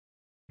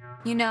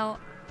You know,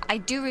 I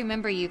do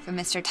remember you from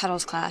Mr.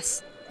 Tuttle's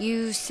class.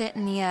 You sit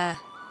in the,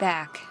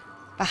 back,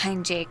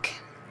 behind Jake.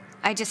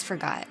 I just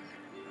forgot.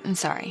 I'm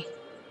sorry.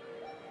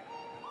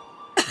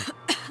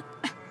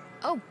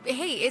 Oh,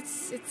 hey,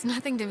 it's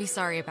nothing to be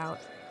sorry about.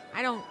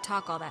 I don't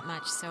talk all that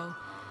much, so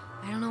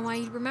I don't know why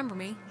you'd remember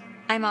me.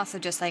 I'm also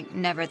just, like,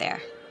 never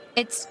there.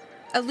 It's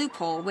a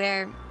loophole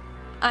where,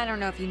 I don't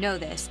know if you know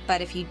this,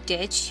 but if you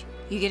ditch,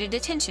 you get a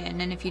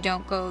detention, and if you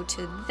don't go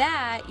to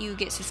that, you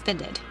get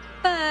suspended.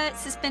 But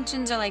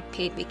suspensions are like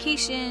paid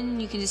vacation,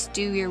 you can just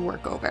do your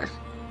work over.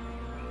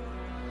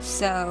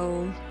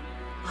 So...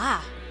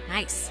 Ah,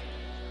 nice.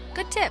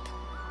 Good tip.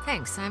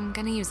 Thanks, I'm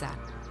gonna use that.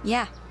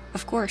 Yeah,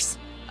 of course.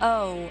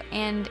 Oh,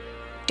 and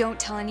don't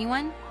tell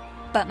anyone,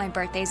 but my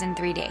birthday's in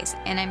 3 days,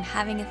 and I'm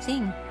having a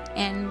thing,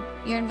 and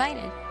you're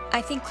invited.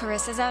 I think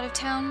Clarissa's out of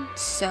town,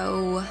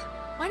 so...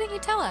 Why didn't you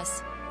tell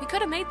us? We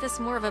could have made this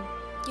more of a,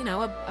 you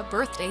know, a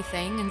birthday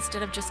thing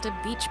instead of just a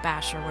beach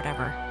bash or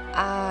whatever.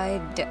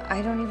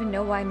 I don't even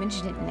know why I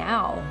mentioned it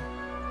now,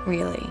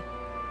 really.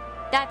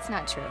 That's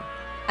not true.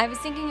 I was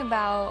thinking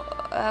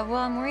about, well,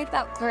 I'm worried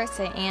about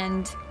Clarissa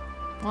and,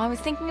 well, I was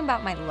thinking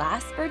about my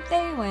last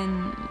birthday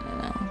when,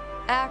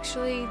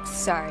 actually,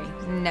 sorry,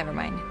 never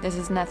mind. This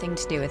has nothing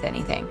to do with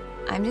anything.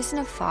 I'm just in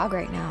a fog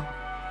right now.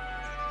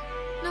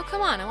 No,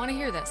 come on, I want to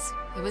hear this.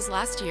 It was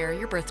last year,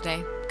 your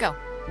birthday. Go.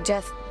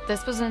 Just,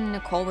 this was when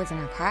Nicole was in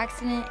a car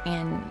accident,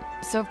 and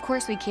so of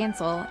course we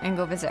cancel and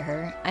go visit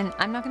her, and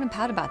I'm not gonna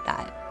pout about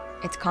that.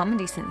 It's common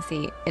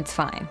decency, it's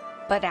fine.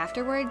 But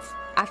afterwards,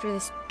 after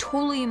this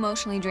totally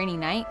emotionally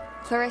draining night,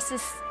 Clarissa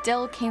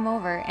still came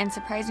over and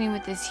surprised me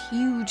with this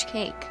huge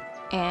cake.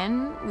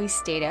 And we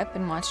stayed up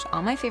and watched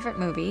all my favorite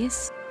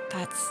movies.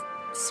 That's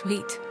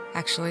sweet,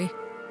 actually.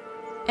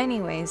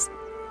 Anyways,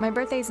 my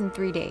birthday's in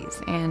 3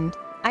 days, and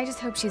I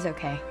just hope she's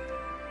okay.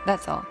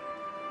 That's all.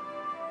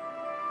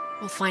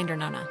 We'll find her,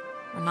 Nona.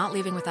 We're not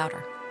leaving without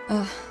her.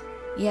 Ugh,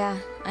 yeah,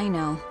 I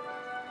know.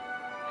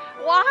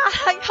 哇，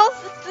要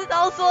是知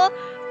道说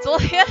昨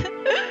天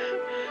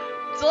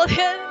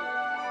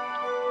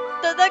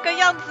的那个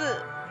样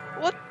子，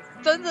我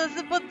真的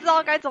是不知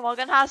道该怎么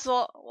跟他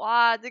说。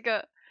哇，这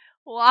个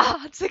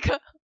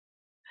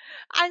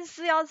暗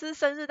示要吃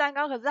生日蛋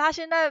糕，可是他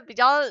现在比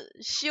较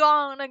希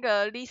望那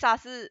个 Lisa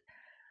是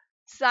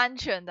安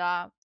全的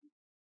啊。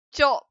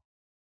就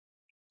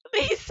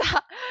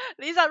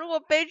Lisa 如果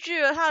悲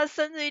剧了，她的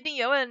生日一定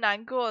也会很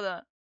难过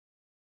的。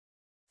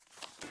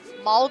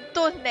矛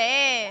盾呢，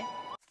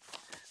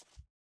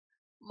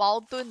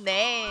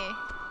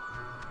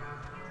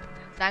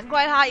难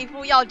怪他一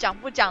副要讲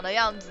不讲的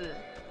样子。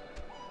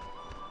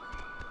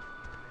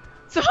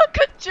怎么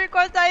跟军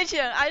官在一起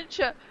很安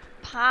全？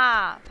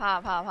怕。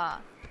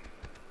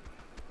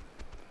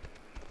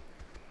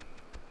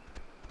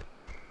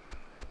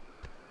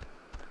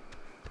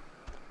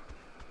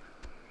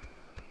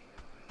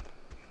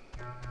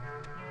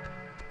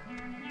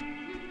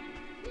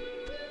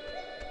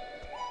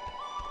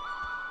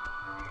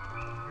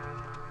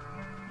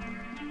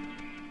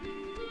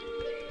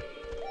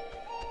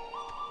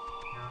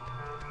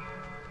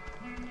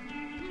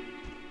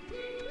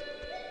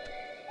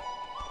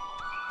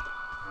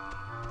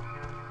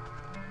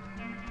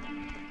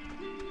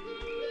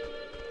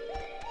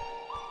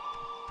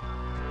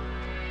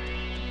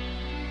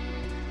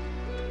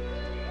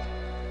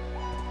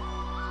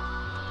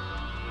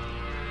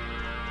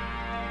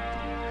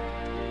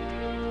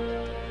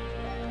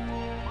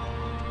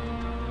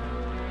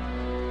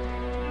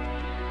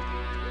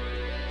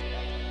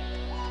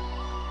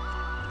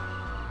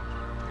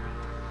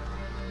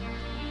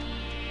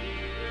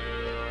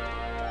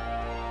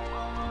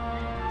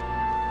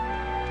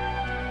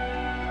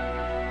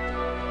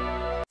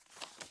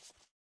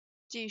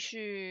继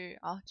续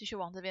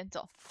往这边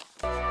走。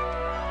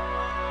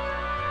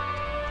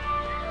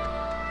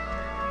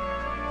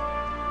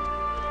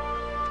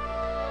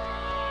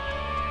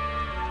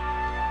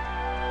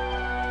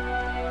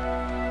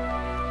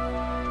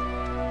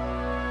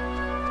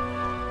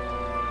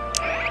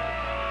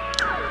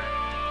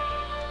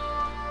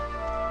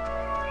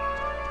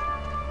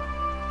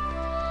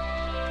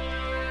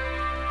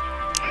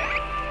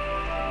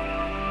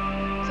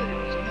这里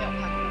我昨天有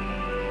看过，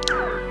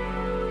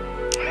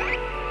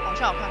好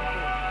像有看过。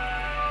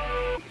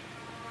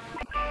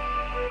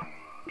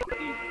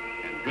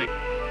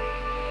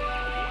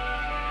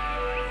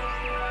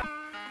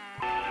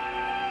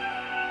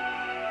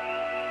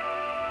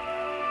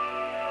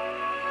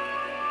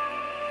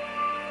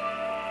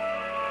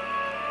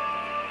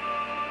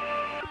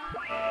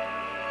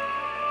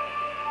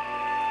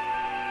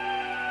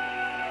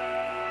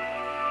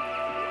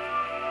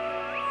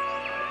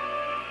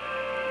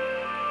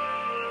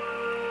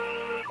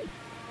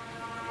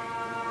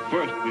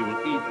First, we will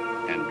eat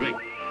and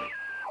drink.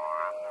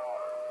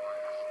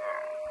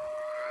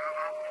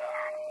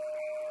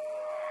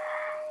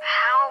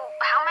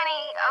 How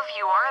many of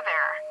you are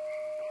there?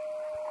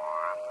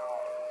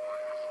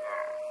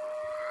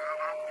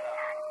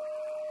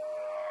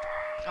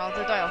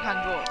 这段有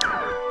看过。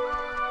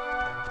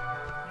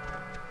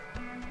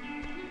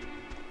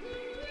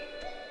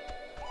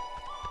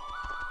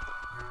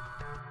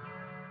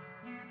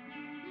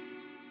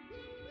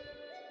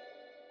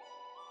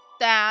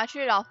对啊，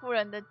去老妇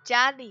人的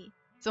家里，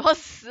怎么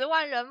10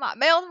万人马？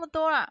没有那么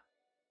多啦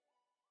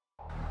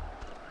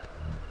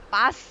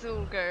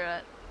，85个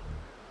人。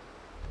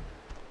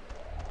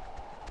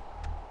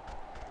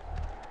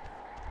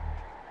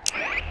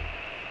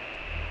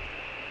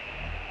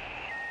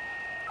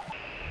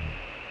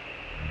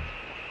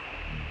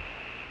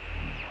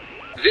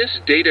This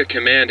Data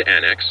Command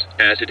Annex,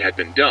 as it had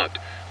been dubbed,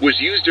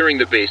 was used during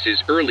the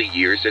base's early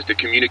years as the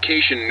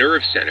communication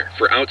nerve center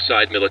for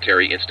outside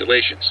military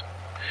installations.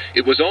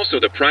 It was also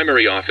the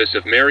primary office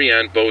of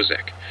Marianne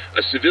Bozek,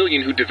 a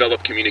civilian who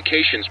developed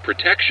communications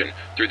protection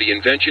through the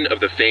invention of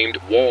the famed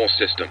WAL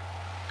system.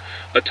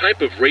 A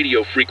type of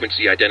radio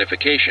frequency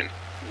identification,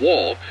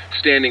 WAL,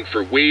 standing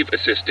for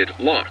Wave-Assisted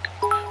Lock,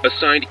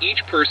 assigned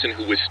each person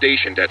who was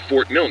stationed at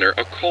Fort Milner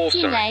a call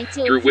sign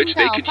through which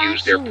they could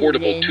use their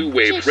portable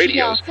two-wave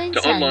radios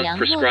to unlock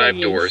prescribed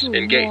doors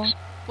and gates.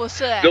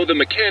 Though the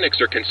mechanics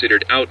are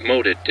considered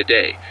outmoded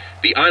today,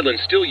 the island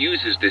still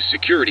uses this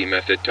security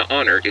method to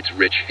honor its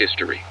rich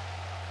history.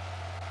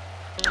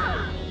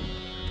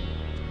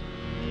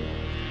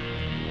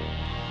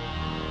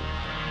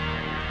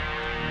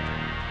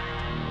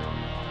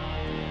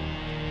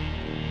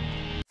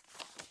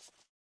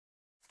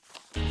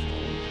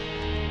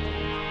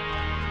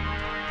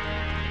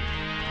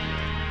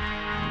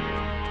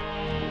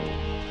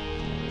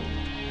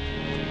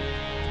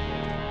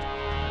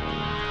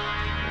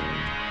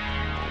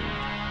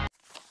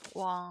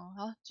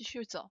 好，继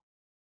续走。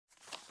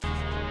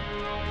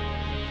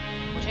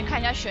我先看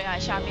一下悬崖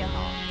下面好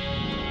了。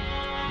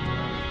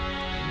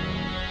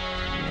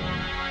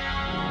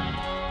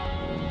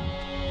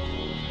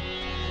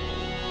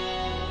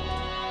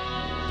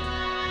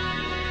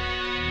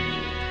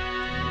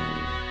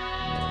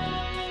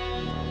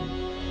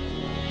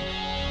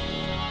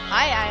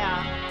哎呀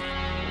呀！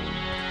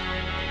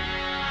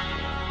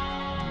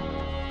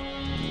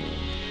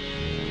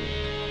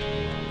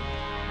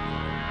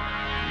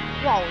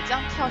哇，我这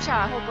样跳下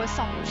来会不会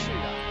上不去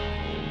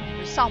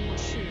的？上不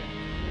去。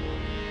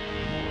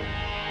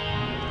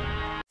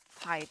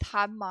海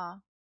滩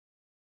吗？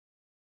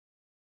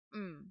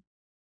嗯。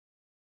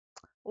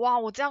哇，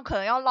我这样可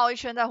能要绕一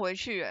圈再回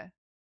去诶。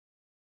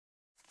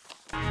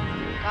刚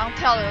刚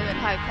跳的有点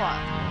太快。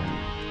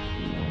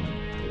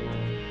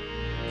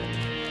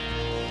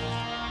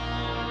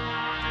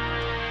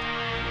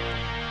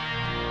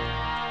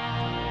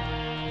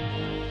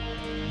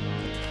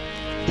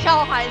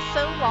跳海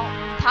身亡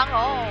汤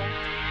哦。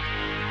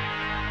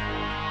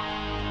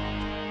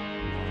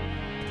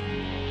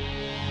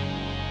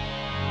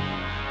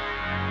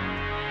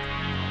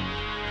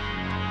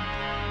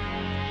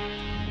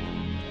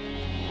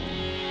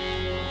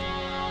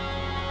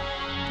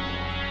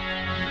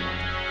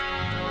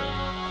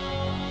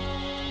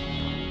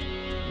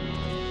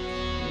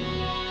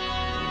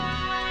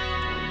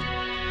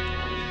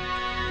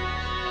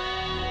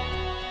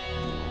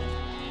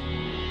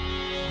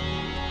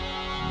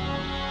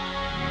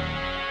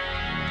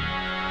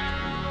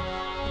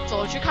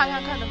走去看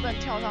看能不能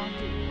跳上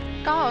去，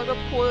刚好有一个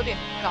坡有点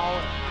高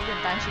了，有点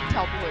担心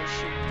跳不回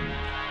去。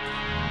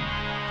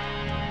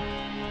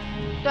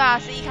对啊，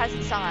是一开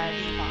始上来的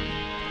地方。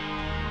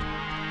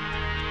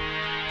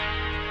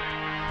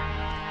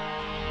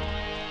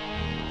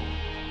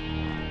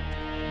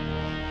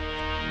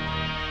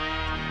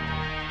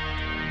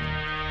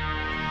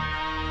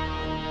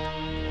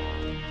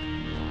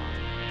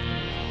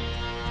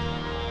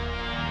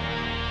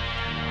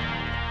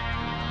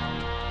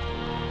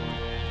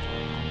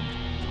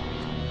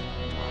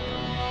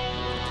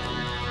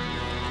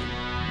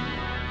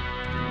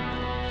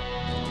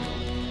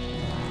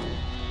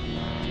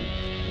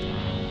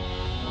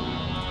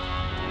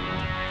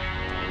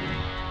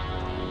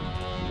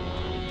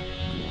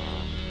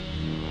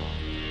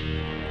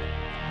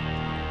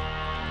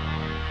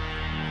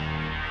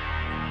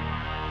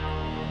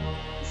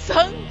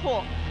生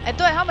火，哎，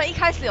对他们一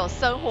开始有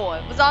生火，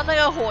不知道那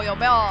个火有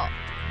没有，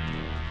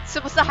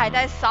是不是还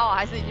在烧啊，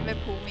还是已经被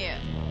扑灭？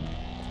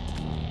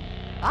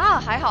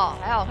啊，还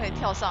好可以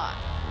跳上来。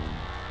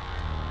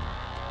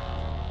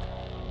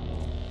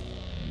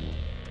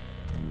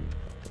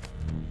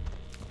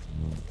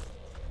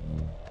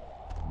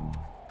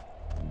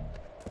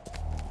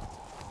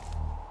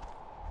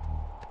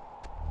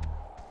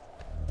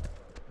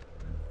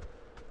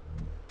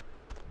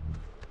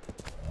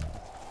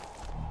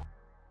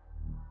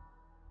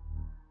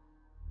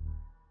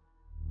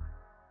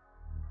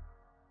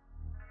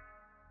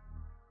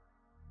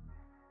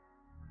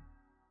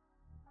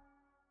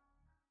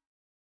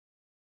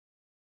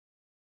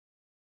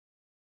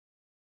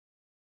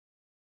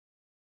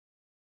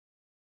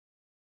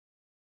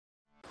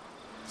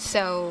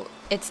So,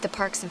 it's the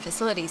Parks and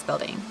Facilities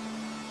building.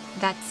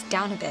 That's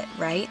down a bit,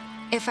 right?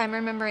 If I'm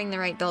remembering the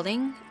right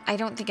building, I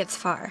don't think it's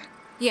far.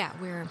 Yeah,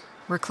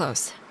 we're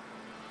close.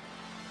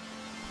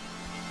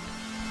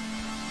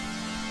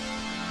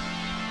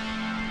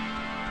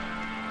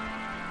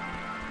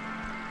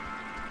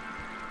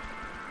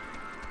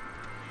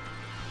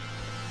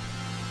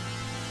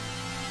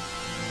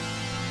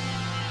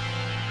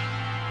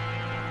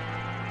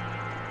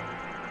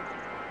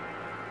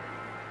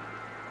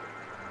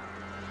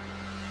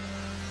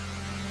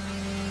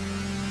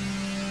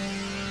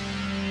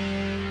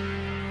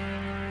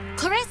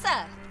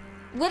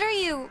 What are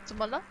you... 怎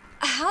么了？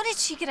 How did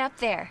she get up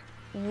there?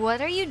 What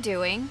are you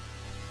doing?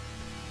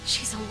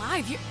 She's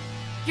alive.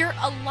 You're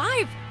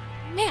alive.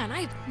 Man,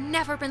 I've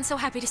never been so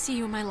happy to see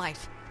you in my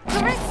life.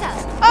 Clarissa!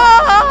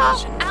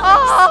 Ah!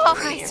 Alex!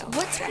 Christ,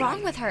 what's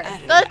wrong with her?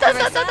 哒哒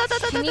哒 Clarissa, 哒哒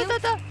哒 can 哒 you... 哒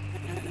哒。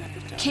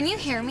 Can you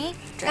hear me?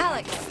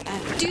 Alex,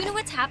 do you know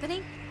what's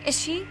happening? Is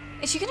she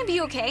gonna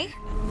be okay?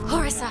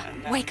 Clarissa,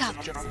 wake up.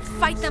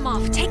 Fight them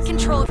off. Take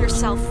control of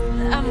yourself.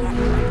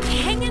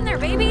 Hang in there,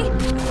 baby.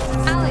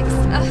 Alex,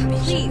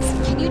 please,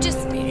 can you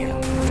just...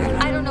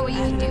 I don't know what you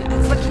can do,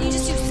 but can you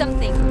just do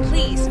something?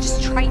 Please,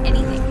 just try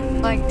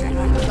anything. Like,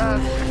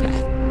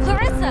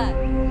 Clarissa!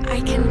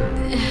 I can...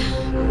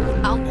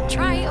 I'll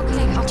try.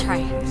 Okay, I'll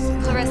try.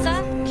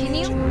 Clarissa, can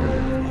you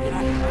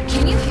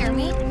hear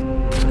me?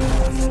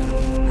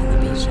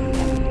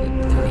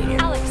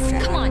 Alex,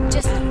 come on,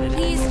 just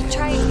please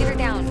try and get her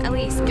down, at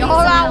least. 有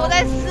啦，我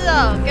在试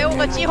了，给我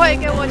个机会，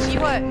给我机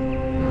会。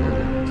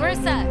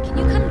 Clarissa, can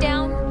you come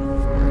down?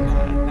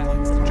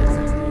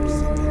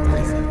 不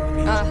是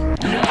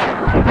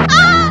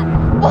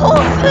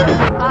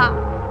啊！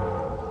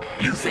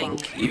 You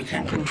think you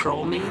can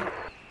control me?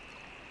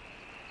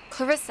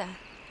 Clarissa,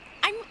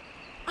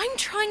 I'm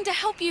trying to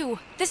help you.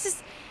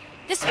 This...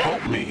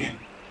 Help me.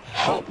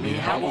 Help me.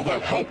 How will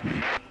that help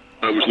me?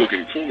 I was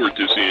looking forward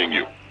to seeing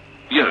you.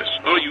 Yes,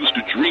 I used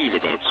to dream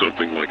about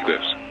something like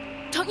this.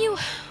 Don't you...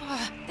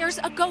 there's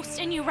a ghost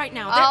in you right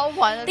now. 啊，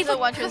完了， They've 这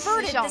完全失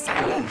perverted 效。 this...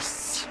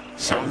 Ghosts.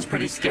 Sounds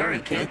pretty scary,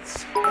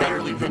 kids.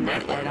 Better leave the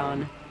nightlight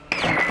on.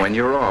 When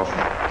you're off,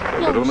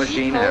 the little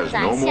machine has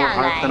no more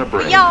heart than a 不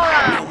brain. 要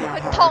啦，会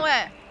痛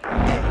哎！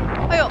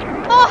哎呦，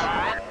哦！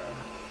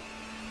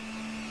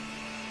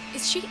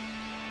 Is she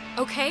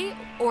okay?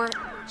 Or...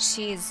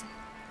 she's...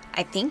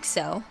 I think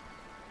so.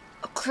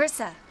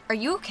 Clarissa, are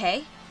you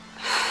okay?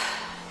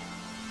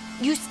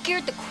 You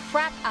scared the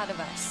crap out of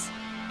us.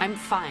 I'm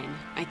fine.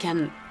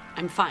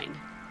 I'm fine.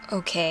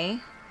 Okay,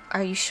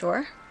 are you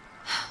sure?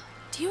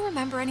 Do you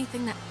remember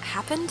anything that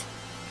happened?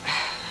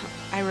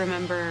 I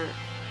remember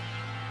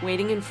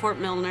waiting in Fort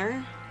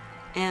Milner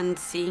and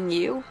seeing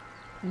you.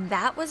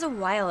 That was a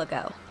while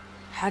ago.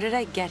 How did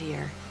I get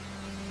here?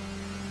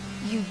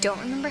 You don't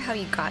remember how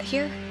you got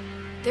here?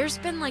 There's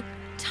been, like,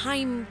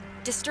 time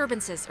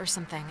disturbances or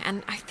something,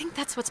 and I think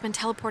that's what's been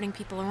teleporting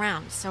people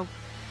around, so...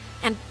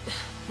 And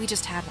we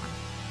just had one.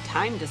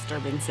 Time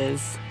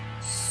disturbances.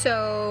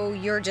 So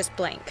you're just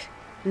blank.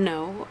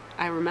 No,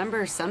 I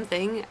remember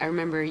something. I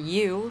remember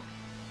you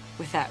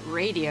with that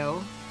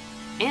radio.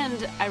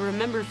 And I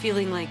remember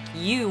feeling like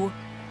you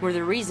were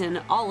the reason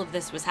all of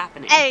this was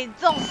happening. 哎，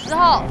这种时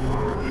候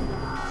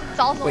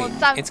找什么 Wait,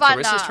 战 it's 犯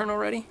Clarissa's 啊？ turn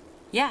already?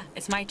 Yeah,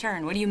 it's my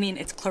turn. What do you mean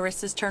it's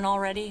Clarissa's turn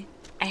already?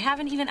 I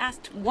haven't even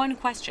asked one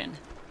question.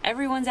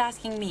 Everyone's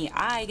asking me.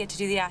 I get to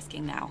do the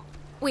asking now.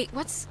 Wait,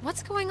 what's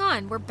going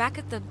on? We're back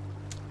at the...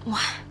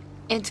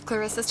 It's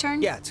Clarissa's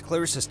turn? Yeah, it's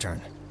Clarissa's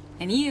turn.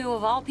 And you,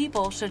 of all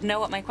people, should know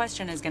what my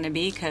question is going to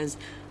be, because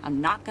I'm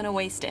not going to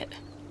waste it.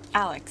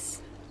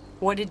 Alex,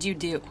 what did you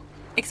do?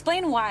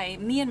 Explain why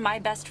me and my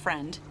best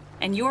friend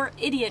and your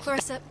idiot...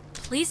 Clarissa,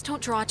 please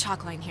don't draw a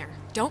chalk line here.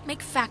 Don't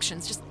make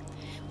factions. Just...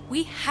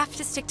 We have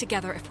to stick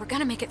together if we're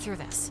going to make it through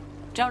this.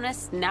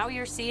 Jonas, now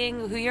you're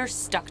seeing who you're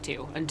stuck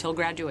to until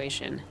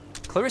graduation.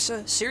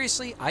 Clarissa,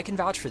 seriously, I can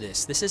vouch for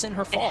this. This isn't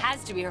her fault. It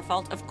has to be her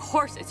fault. Of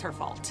course it's her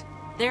fault.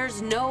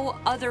 There's no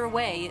other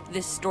way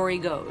this story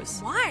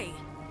goes. Why?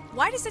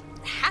 Why does it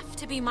have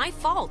to be my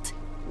fault?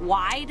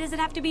 Why does it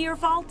have to be your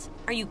fault?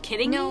 Are you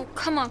kidding me? No,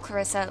 come on,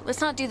 Clarissa. Let's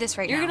not do this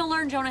right You're now. gonna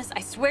learn, Jonas.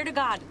 I swear to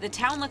God. The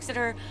town looks at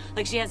her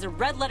like she has a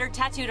red letter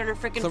tattooed on her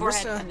frickin'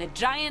 forehead. Clarissa. And the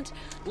giant,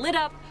 lit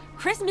up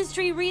Christmas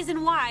tree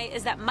reason why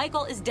is that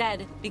Michael is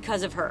dead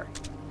because of her.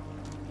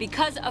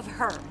 Because of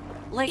her.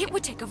 Like... It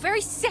would take a very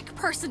sick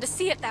person to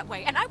see it that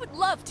way, and I would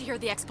love to hear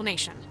the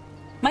explanation.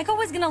 Michael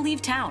was gonna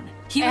leave town.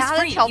 He was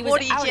free. He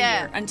was out of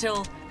here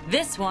until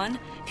this one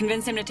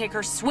convinced him to take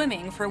her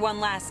swimming for one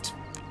last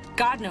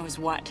God knows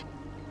what.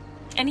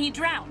 And he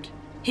drowned.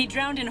 He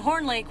drowned in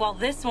Horn Lake while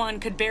this one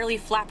could barely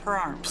flap her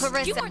arms.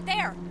 Clarissa. You weren't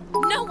there.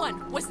 No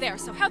one was there,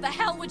 so how the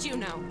hell would you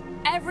know?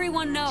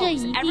 Everyone knows. 这一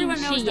定 Everyone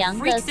是 knows the 羊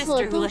的 freak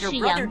错， sister who 都 let her 是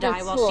brother 羊的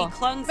die while she 错。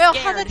 clung 没有，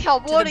他在 scared 挑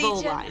to 拨 the 离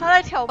bow 间， line. 他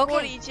在挑拨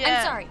Okay, 离 I'm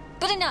间。 sorry,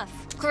 but enough.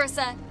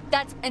 Clarissa,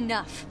 that's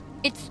enough.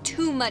 It's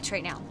too much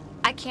right now.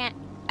 I can't...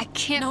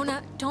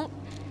 Nona,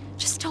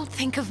 just don't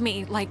think of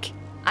me like...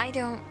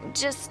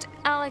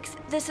 Alex,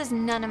 this is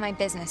none of my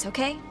business,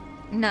 okay?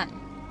 None.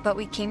 But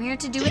we came here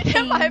to do a Get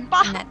thing, my and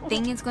that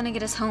thing is gonna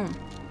get us home.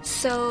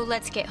 So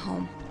let's get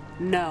home.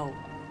 No.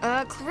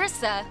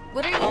 Clarissa,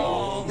 what are you...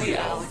 All the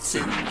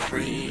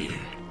Oxenfree.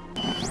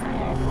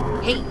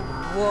 Hey,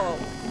 whoa.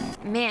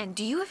 Man,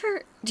 do you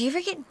ever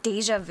get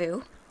deja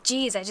vu?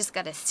 Geez, I just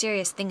got a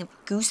serious thing of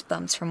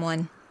goosebumps from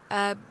one.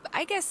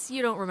 I guess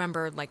you don't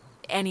remember, like,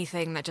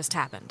 anything that just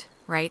happened,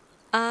 right?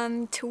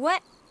 To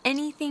what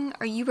anything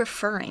are you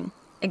referring,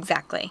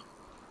 exactly?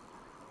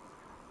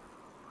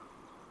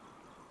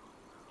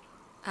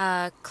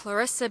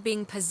 Clarissa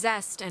being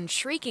possessed and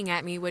shrieking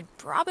at me would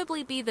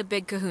probably be the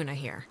big kahuna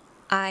here.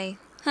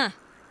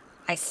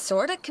 I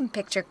sorta can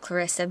picture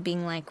Clarissa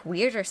being like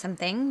weird or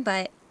something,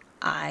 but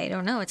I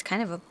don't know, it's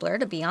kind of a blur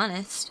to be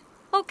honest.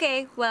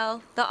 Okay,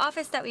 well, the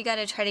office that we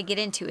gotta try to get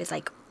into is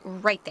like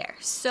right there.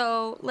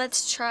 So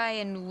let's try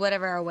and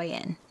whatever our way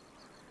in.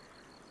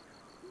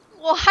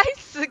 我害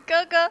死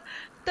哥哥，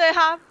对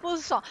他不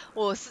爽。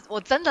我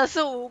真的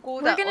是无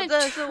辜的，我真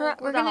的是无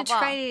辜的，好不好？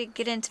 We're gonna try to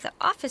get into the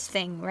office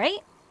thing,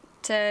 right?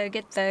 To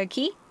get the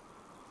key?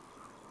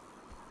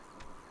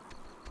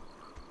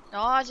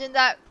 然后他现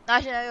在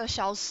又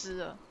消失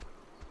了。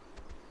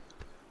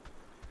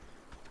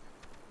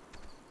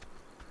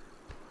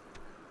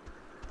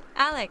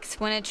Alex,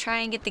 wanna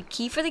try and get the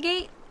key for the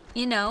gate?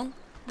 You know,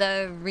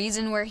 the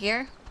reason we're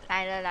here?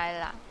 来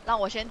了，让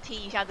我先踢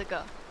一下这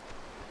个。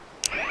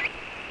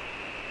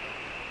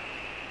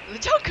我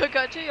叫哥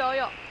哥去游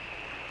泳。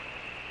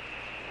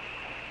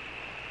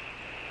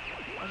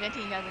我先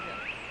踢一下这个。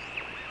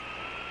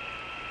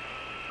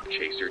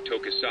 Chaser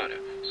Tokisada,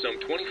 some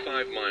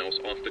 25 miles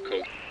off the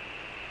coast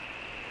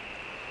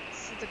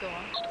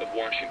of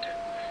Washington,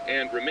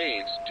 and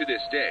remains, to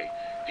this day,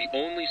 the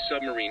only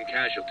submarine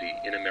casualty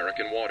in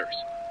American waters.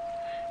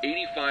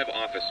 85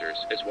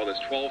 officers, as well as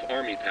 12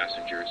 Army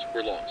passengers,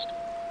 were lost.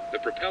 The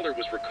propeller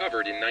was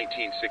recovered in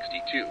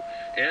 1962,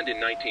 and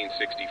in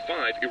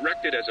 1965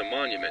 erected as a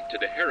monument to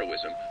the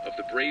heroism of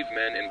the brave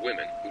men and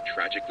women who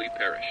tragically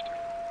perished.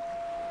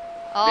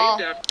 哦，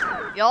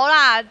有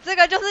啦，这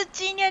个就是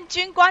纪念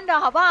军官的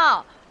好不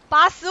好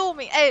？85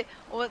名，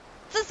我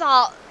至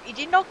少已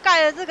经都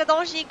盖了这个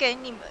东西给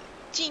你们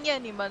纪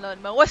念你们了，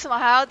你们为什么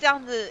还要这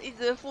样子一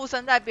直附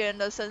身在别人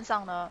的身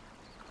上呢？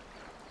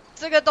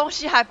这个东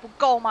西还不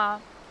够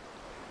吗？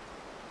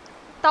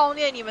悼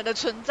念你们的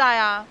存在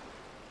啊！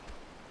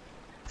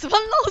怎么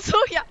露出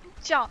羊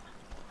角？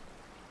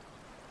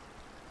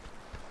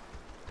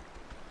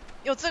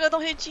有这个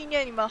东西纪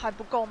念你们还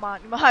不够吗？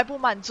你们还不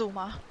满足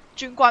吗？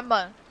 军官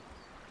们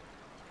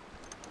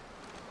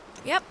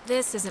Yep,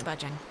 this isn't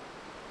budging.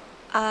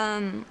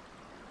 I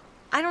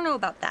don't know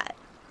about that.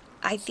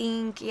 I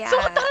think, yeah,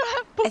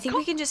 I think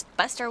we can just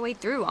bust our way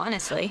through,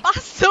 honestly. The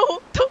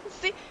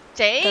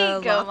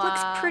lock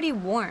looks pretty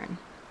worn.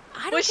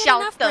 I don't get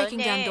enough breaking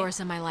down doors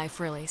in my life,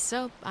 really,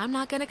 so I'm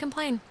not gonna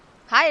complain.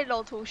 还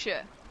露出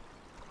血，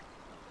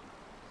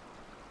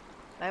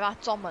来吧，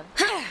撞门。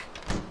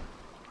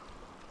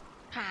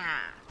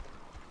哈。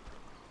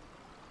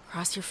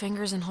 Cross your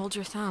fingers and hold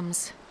your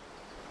thumbs.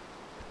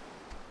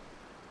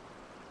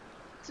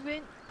 这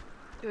边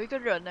有一个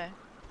人呢，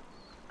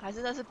还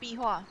是那是壁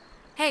画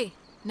Hey,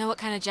 know what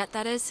kind of jet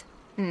that is?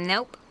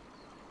 Nope.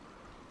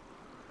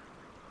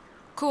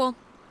 Cool.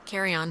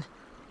 Carry on.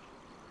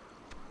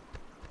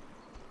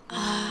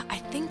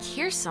 I think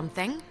here's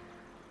something.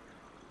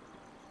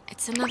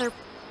 It's another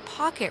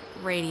pocket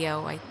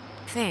radio, I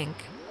think,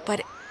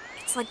 but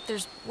it's like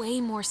there's way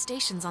more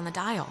stations on the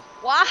dial.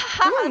 Wow!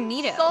 Ooh,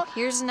 neato. So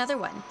here's another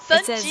one.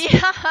 It says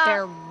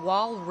they're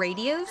wall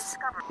radios,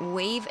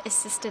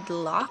 wave-assisted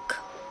lock,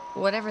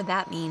 whatever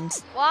that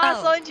means.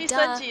 Wow, oh,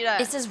 duh.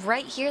 It says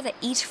right here that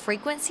each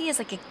frequency is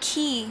like a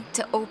key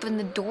to open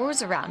the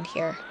doors around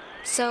here.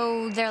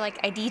 So they're like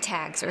ID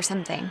tags or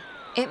something.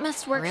 It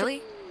must work.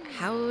 Really?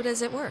 How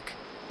does it work?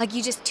 Like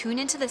you just tune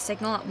into the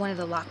signal at one of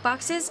the lock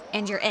boxes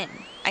and you're in,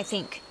 I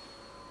think.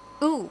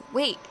 Ooh,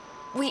 wait,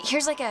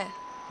 here's like a...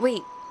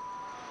 Wait,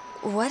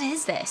 what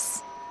is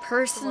this?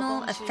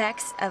 Personal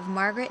effects of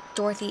Margaret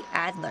Dorothy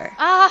Adler.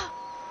 Ah!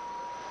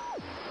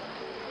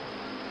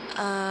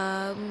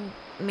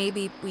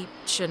 Maybe we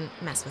shouldn't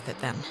mess with it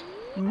then.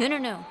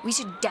 No. We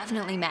should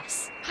definitely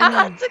mess.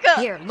 I mean,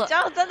 here, look.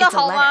 It's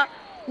a letter.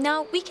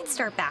 No, we can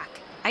start back.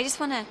 I just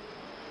wanna...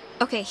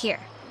 Okay, here.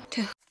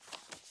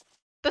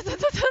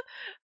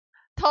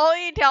 同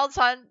一条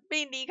船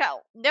并离开。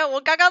你看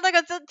我刚刚那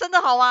个真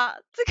的好吗？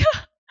这个，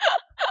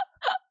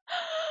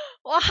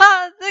哇，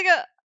这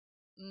个，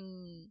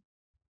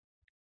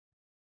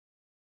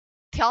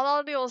调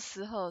到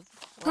60赫兹。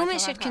Whom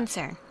it should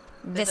concern,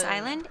 this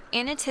island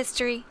and its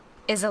history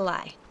is a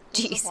lie.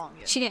 Jeez,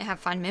 she didn't have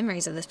fond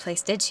memories of this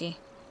place, did she?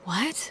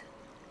 What?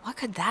 What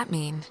could that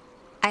mean?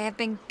 I have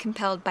been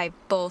compelled by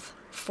both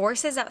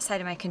forces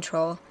outside of my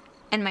control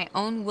and my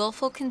own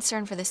willful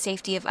concern for the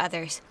safety of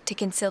others to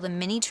conceal the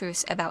many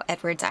truths about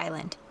Edwards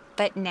Island.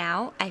 But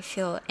now I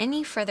feel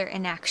any further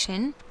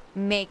inaction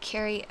may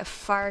carry a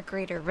far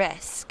greater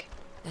risk.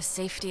 The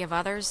safety of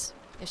others?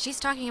 If she's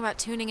talking about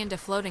tuning into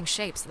floating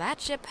shapes, that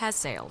ship has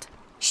sailed.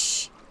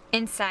 Shh.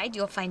 Inside,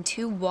 you'll find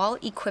 2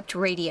 wall-equipped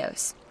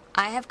radios.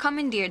 I have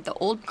commandeered the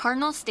old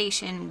Cardinal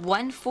Station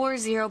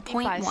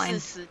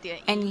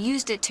 140.1 and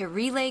used it to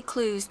relay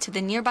clues to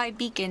the nearby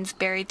beacons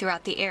buried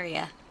throughout the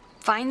area.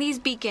 Find these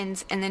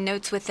beacons and the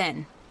notes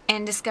within,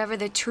 and discover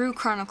the true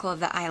chronicle of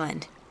the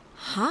island.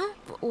 Huh?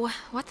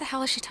 What the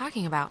hell is she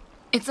talking about?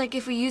 It's like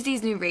if we use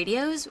these new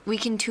radios, we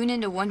can tune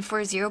into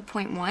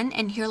 140.1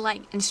 and hear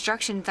like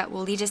instructions that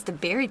will lead us to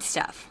buried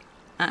stuff.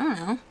 I don't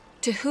know.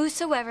 To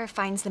whosoever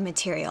finds the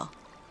material,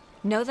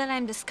 know that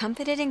I'm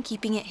discomfited in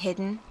keeping it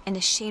hidden and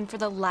ashamed for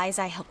the lies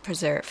I helped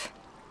preserve.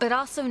 But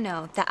also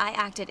know that I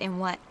acted in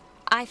what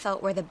I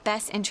felt were the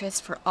best interests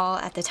for all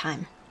at the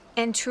time.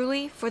 And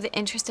truly for the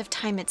interest of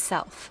time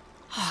itself.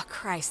 Oh,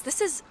 Christ,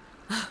 this is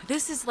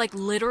like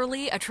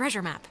literally a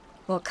treasure map.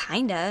 Well,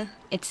 kinda.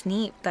 It's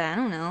neat, but I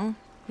don't know.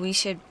 We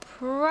should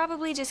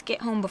probably just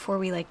get home before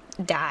we, like,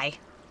 die.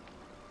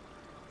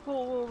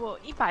 不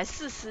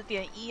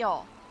，140.1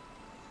哦。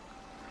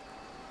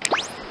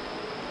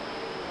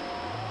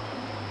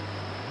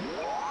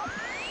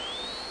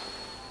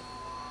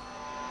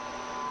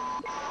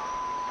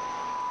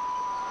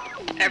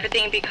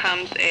Everything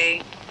becomes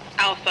a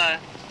Alpha,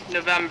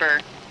 November,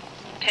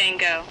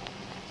 Tango,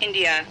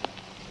 India,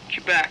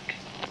 Quebec,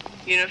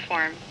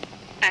 Uniform,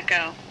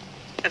 Echo,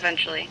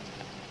 eventually.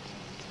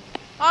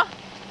 Huh?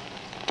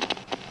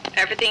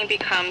 Everything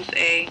becomes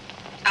a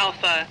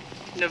Alpha,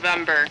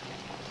 November,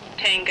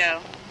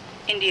 Tango,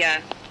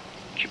 India,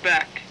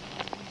 Quebec,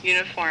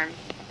 Uniform,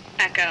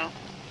 Echo,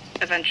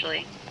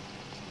 eventually.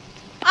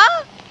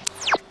 啊？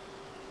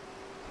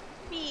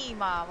密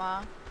码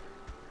吗？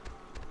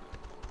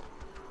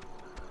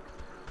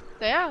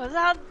等一下，可是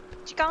他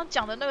刚刚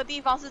讲的那个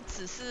地方是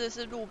指示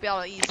是路标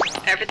的意思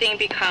吗 Everything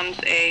becomes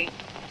a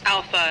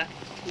Alpha,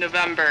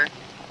 November,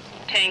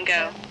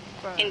 Tango,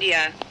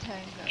 India,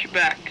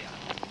 Quebec,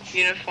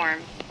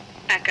 Uniform,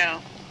 Echo,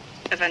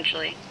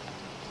 eventually.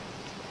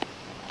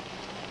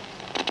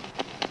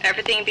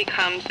 Everything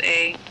becomes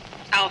a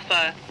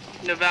Alpha,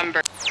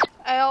 November.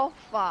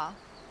 Alpha。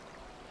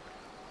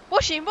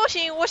不行不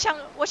行，我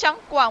想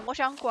管。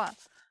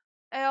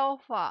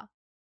Alpha。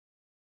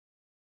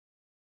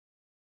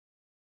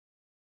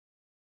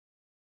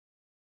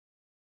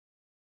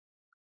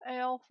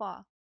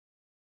Alpha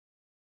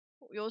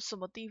有什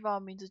么地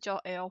方名字叫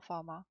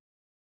Alpha 吗？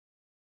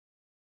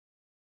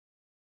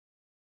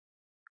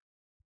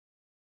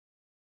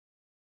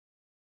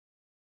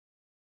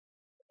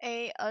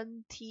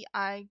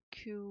 ANTIQUE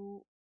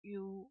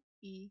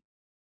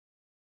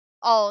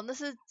哦，那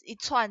是一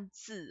串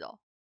字哦。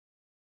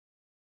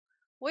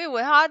我以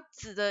为它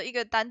指的一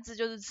个单字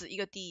就是指一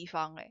个地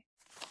方诶。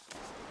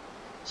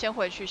先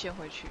回去。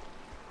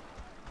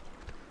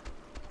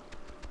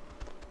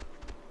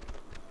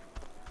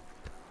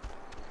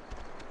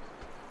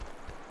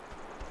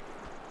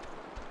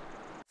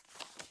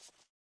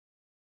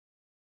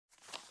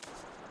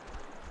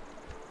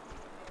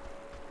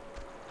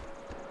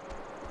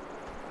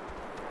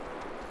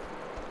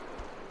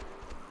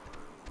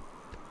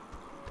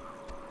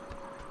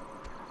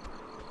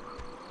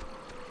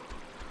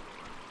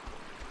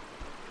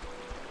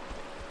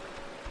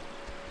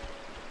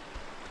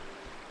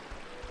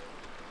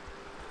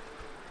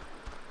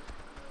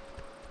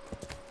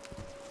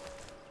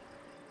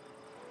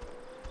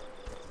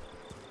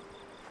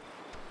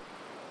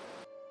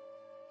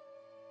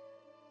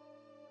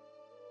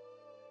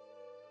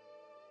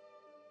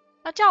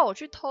他叫我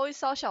去偷一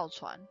艘小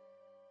船。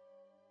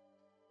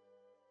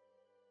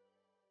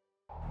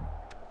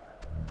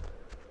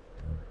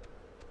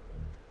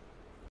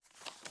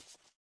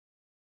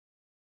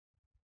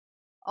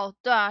哦，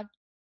对啊，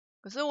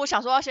可是我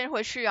想说要先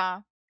回去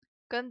啊，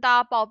跟大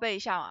家报备一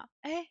下嘛。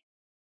哎，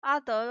阿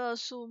德勒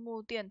树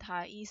木电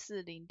台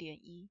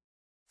140.1。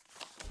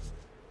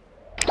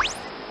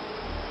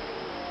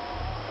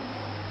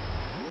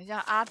等一下，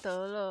阿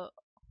德勒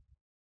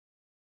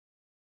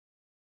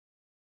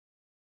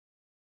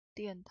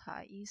电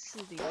台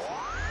140.1。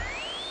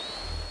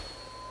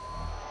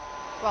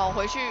不然我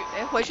回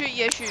去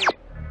也许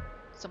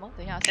什么？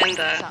等一下，In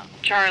the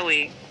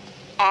Charlie,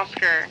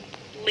 Oscar,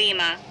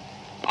 Lima,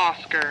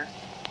 Oscar,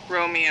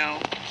 Romeo,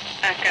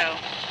 Echo,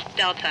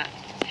 Delta,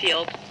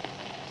 field.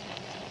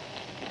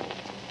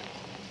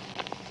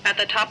 At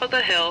the top of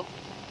the hill,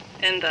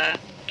 in the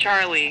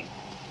Charlie,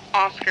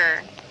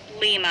 Oscar,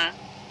 Lima,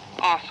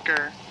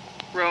 Oscar,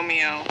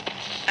 Romeo,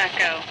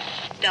 Echo,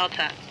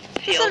 Delta,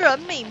 这 field. 是人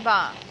名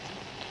吧？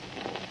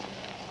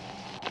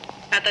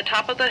 At the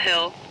top of the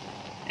hill,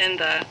 in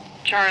the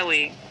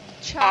Charlie,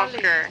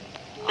 Oscar,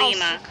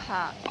 Lima,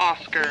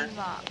 Oscar,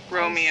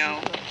 Romeo,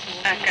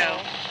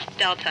 Echo,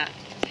 Delta,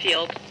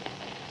 field.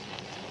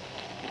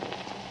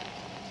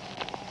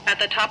 At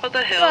the top of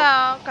the hill, 对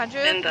啊，感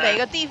觉每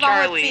个地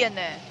方会变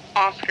呢。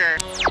Oscar，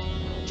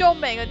 就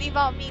每个地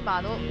方的密码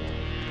都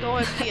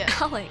会变。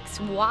Alex,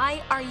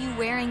 why are you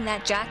wearing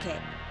that jacket?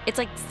 It's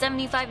like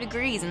 75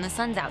 degrees and the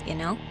sun's out, you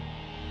know?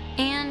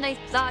 And I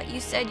thought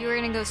you said you were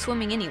gonna go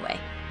swimming anyway.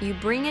 You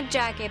bring a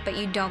jacket, but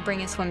you don't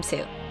bring a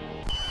swimsuit.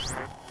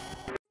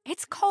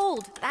 It's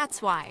cold,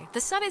 that's why. The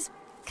sun is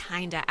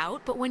kinda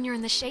out, but when you're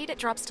in the shade, it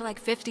drops to like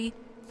 50.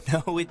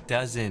 No, it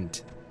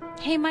doesn't.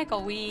 Hey,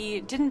 Michael,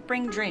 we didn't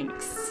bring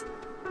drinks.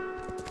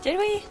 Did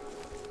we?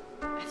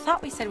 I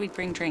thought we said we'd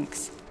bring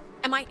drinks.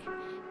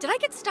 Did I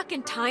get stuck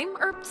in time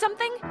or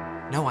something?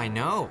 No, I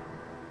know.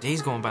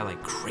 Day's going by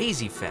like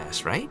crazy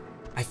fast, right?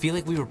 I feel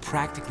like we were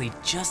practically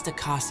just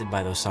accosted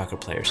by those soccer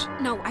players.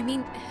 No, I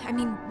mean,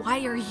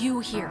 why are you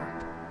here?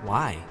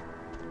 Why?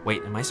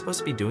 Wait, am I supposed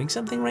to be doing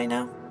something right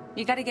now?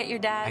 You gotta get your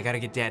dad. I gotta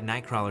get Dad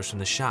Nightcrawlers from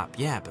the shop,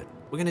 yeah, but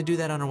we're gonna do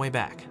that on our way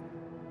back.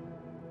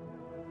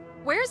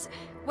 Where's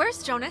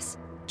Jonas?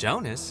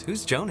 Jonas?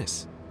 Who's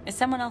Jonas? Is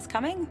someone else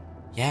coming?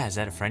 Yeah, is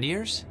that a friend of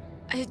yours?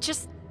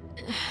 Just...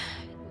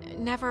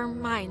 never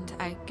mind,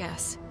 I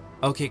guess.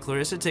 Okay,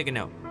 Clarissa, take a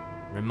note.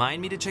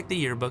 Remind me to check the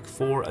yearbook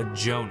for a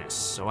Jonas,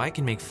 so I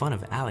can make fun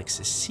of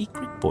Alex's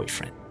secret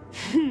boyfriend.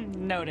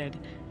 Noted.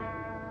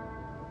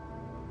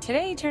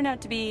 Today turned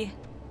out to be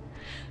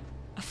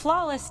a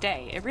flawless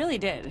day. It really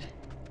did.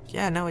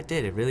 Yeah, no, it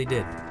did. It really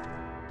did.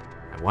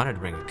 I wanted to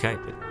bring a kite,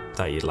 but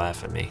thought you'd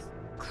laugh at me.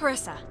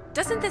 Clarissa,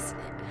 doesn't this...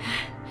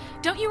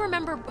 Don't you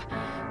remember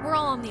we're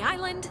all on the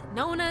island?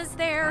 Nona's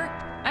there.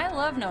 I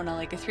love Nona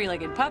like a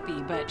three-legged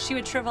puppy, but she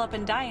would shrivel up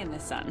and die in the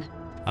sun.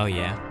 Oh,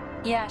 yeah?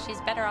 Yeah, she's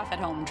better off at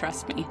home,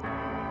 trust me.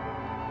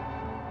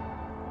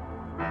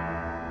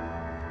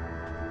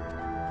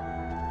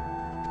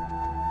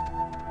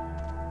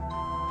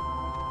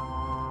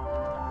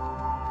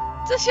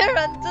 这些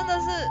人真的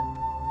是。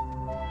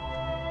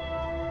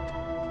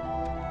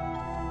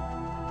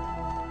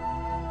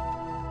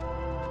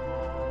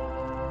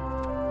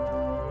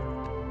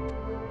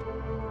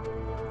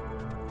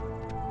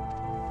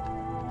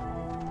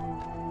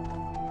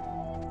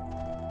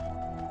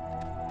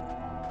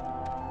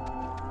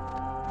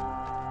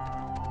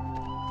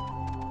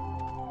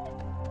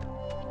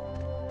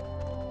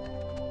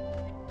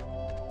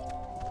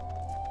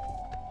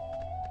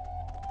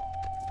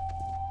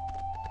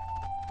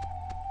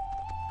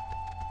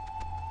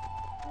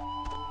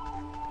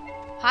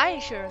嗨，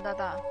雪人大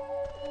大。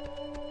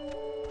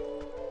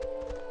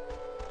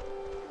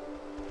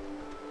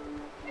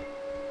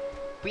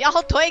不要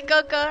推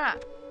哥哥啊！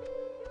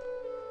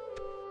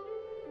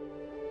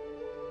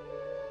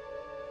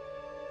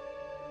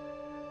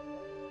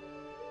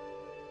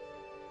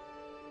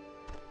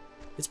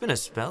 It's been a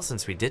spell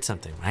since we did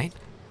something, right?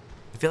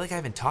 I feel like I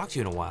haven't talked to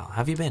you in a while. How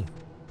have you been?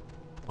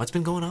 What's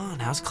been going on?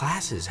 How's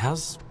classes?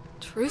 How's...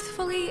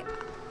 Truthfully,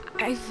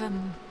 I've...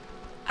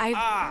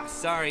 Ah,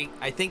 sorry.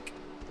 I think...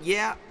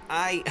 Yeah,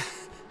 I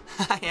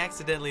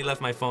accidentally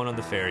left my phone on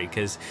the ferry,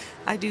 because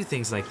I do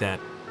things like that.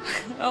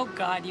 Oh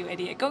God, you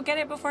idiot. Go get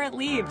it before it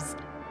leaves.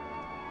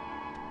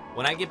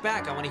 When I get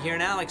back, I want to hear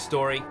an Alex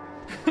story.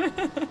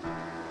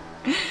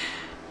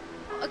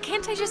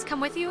 Can't I just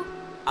come with you?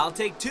 I'll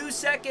take 2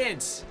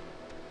 seconds.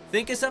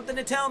 Think of something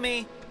to tell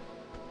me.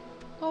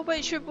 会不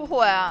会去不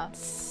回啊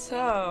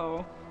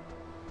So...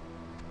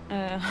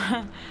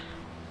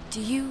 Do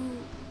you...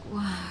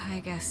 Well,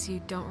 I guess you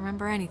don't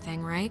remember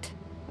anything, right?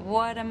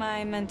 What am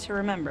I meant to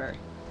remember?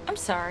 I'm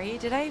sorry,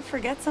 did I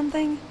forget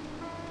something?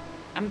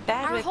 I'm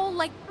bad Our with... whole,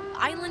 like,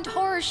 island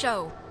horror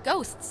show.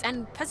 Ghosts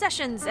and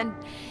possessions and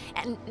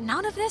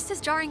none of this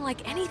is jarring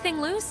like anything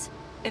loose?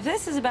 If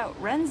this is about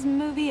Ren's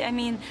movie, I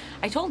mean,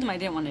 I told him I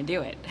didn't want to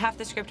do it. Half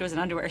the script was an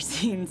underwear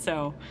scene,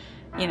 so,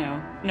 you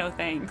know, no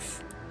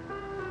thanks.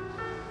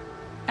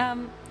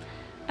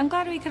 I'm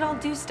glad we could all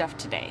do stuff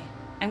today.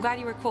 I'm glad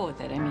you were cool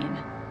with it, I mean.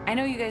 I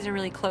know you guys are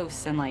really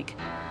close, and, like,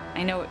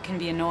 I know it can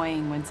be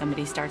annoying when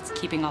somebody starts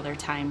keeping all their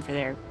time for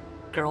their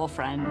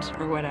girlfriend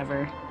or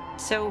whatever.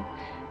 So,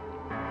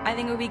 I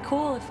think it would be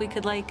cool if we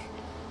could, like,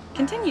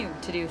 continue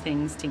to do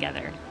things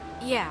together.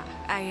 Yeah,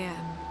 I,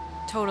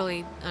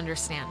 totally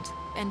understand.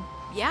 And,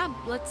 yeah,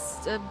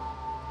 let's,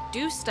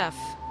 do stuff,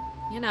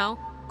 you know.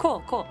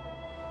 Cool, cool.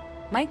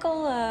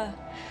 Michael,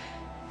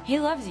 he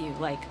loves you,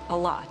 like, a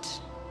lot.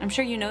 I'm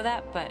sure you know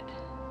that, but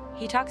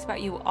he talks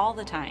about you all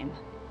the time.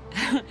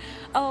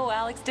 Oh,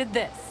 Alex did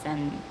this,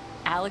 and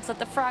Alex let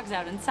the frogs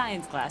out in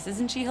science class.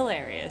 Isn't she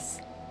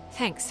hilarious?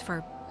 Thanks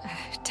for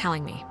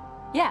telling me.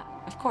 Yeah,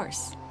 of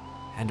course.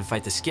 Had to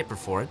fight the skipper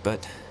for it,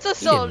 but 这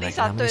时候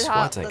Lisa 对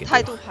他的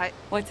态度还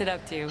What's it up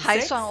to? 还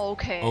 6? 算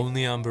OK。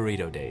 Only on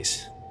burrito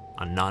days.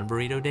 On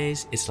non-burrito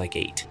days, it's like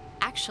 8.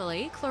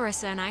 Actually,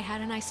 Clarissa and I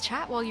had a nice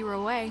chat while you were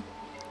away.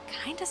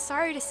 Kinda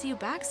sorry to see you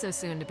back so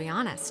soon, to be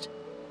honest.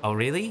 Oh,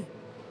 really?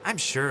 I'm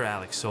sure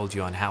Alex sold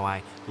you on how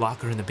I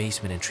lock her in the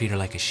basement and treat her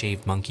like a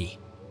shaved monkey.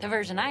 The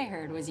version I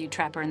heard was you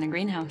trap her in the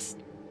greenhouse.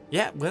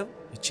 Yeah, well,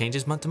 it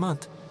changes month to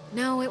month.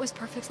 No, it was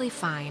perfectly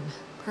fine.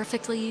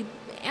 Perfectly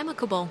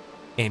amicable.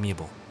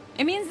 Amiable.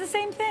 It means the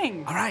same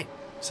thing. All right.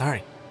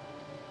 Sorry.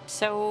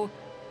 So,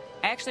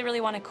 I actually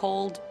really want a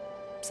cold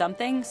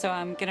something, so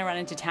I'm gonna run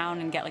into town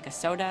and get like a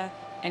soda.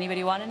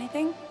 Anybody want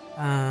anything?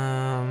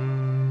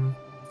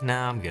 No,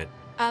 I'm good.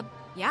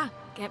 Yeah.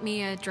 Get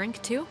me a drink,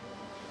 too?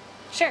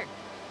 Sure.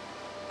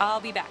 I'll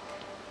be back.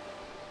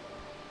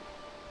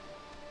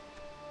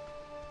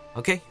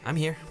 Okay, I'm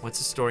here. What's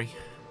the story?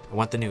 I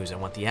want the news. I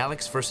want the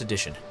Alex first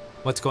edition.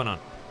 What's going on?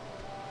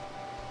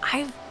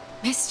 I've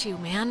missed you,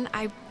 man.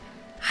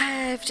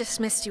 I've just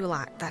missed you a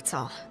lot, that's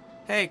all.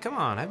 Hey, come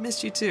on. I've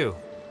missed you too.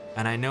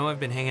 And I know I've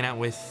been hanging out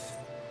with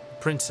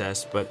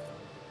Princess, but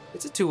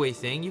it's a two-way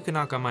thing. You can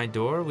knock on my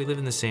door. We live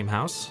in the same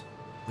house.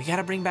 We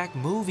gotta bring back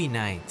movie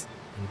night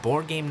and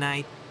board game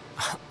night.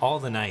 All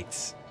the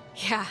nights.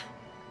 Yeah,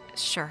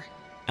 sure.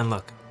 And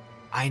look,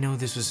 I know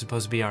this was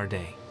supposed to be our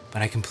day,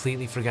 but I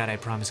completely forgot I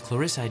promised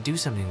Clarissa I'd do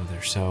something with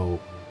her, so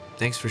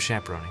thanks for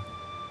chaperoning.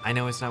 I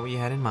know it's not what you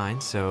had in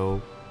mind,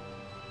 so...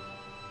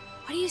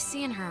 What do you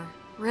see in her,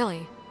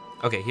 really?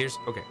 Okay,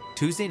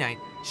 Tuesday night,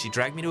 she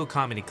dragged me to a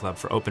comedy club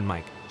for open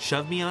mic,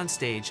 shoved me on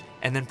stage,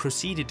 and then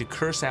proceeded to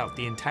curse out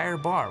the entire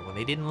bar when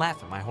they didn't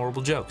laugh at my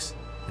horrible jokes.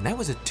 And that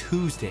was a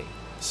Tuesday,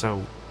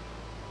 so...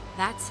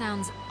 That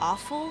sounds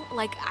awful.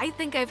 Like, I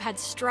think I've had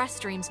stress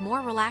dreams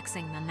more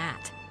relaxing than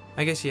that.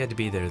 I guess you had to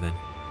be there then.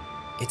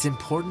 It's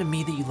important to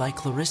me that you like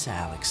Clarissa,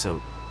 Alex, so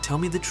tell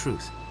me the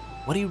truth.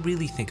 What do you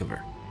really think of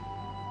her?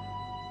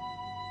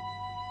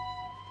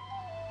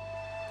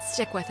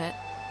 Stick with it.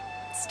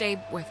 Stay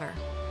with her.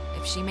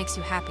 If she makes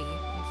you happy,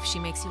 if she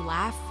makes you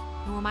laugh,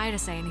 who am I to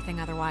say anything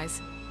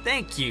otherwise?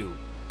 Thank you.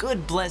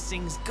 Good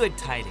blessings, good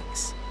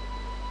tidings.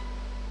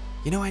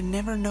 You know, I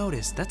never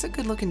noticed. That's a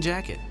good-looking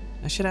jacket.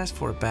 I should ask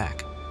for it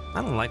back.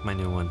 I don't like my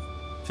new one.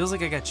 Feels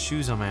like I got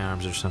shoes on my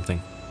arms or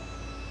something.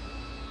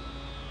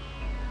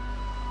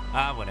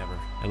 Ah, whatever.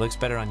 It looks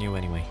better on you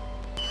anyway.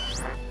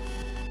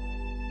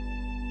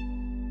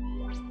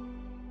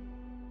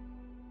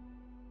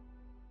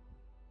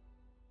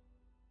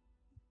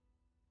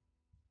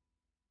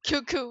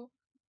 QQ，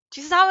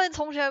 其实他们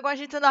从前的关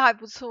系真的还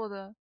不错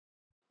的。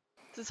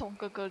自从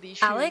哥哥离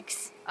去。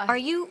Alex, are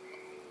you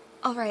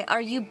all right?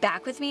 Are you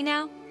back with me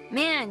now?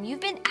 Man, you've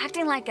been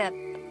acting like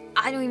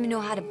I don't even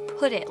know how to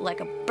put it,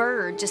 like a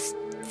bird, just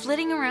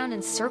flitting around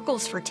in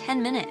circles for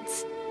 10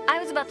 minutes. I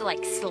was about to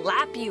like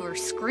slap you or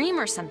scream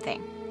or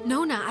something.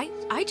 Nona,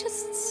 I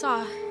just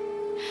saw...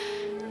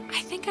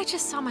 I think I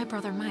just saw my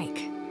brother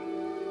Mike.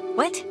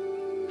 What?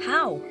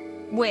 How?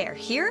 Where?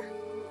 Here?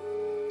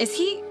 Is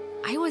he...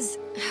 It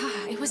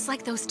was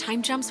like those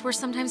time jumps we're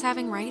sometimes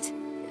having, right?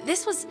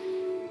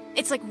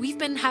 It's like we've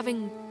been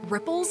having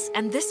ripples,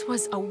 and this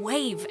was a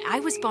wave. I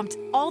was bumped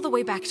all the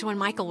way back to when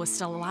Michael was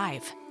still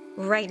alive.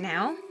 Right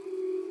now?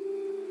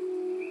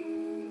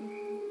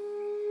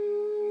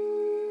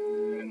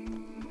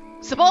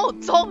什么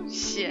中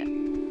邪？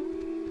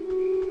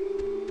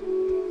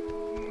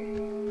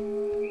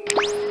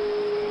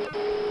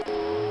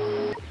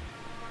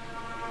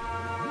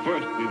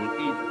 First, we will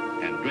eat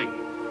and drink,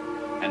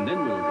 and then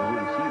we'll go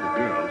and see the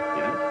girls,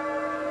 yes?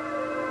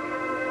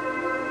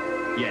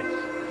 Yes.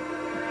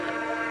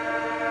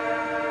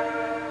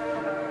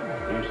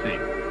 You see,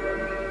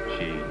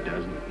 she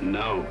doesn't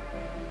know.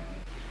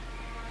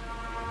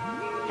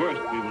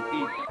 First, we will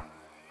eat.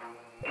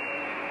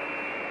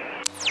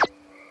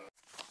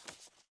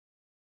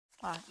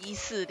 啊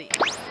，140。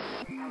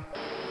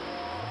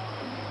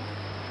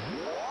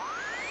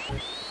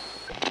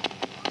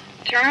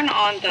Turn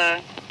on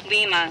the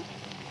Lima,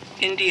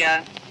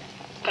 India,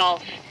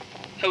 Golf,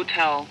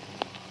 Hotel,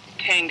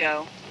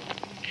 Tango.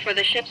 For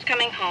the ships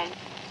coming home.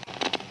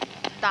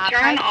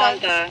 Turn on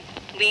the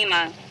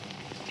Lima,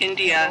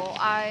 India,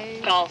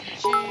 Golf,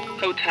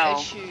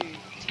 Hotel,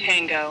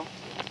 Tango.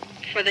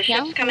 For the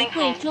ships coming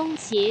home. 中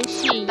邪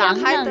是洋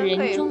让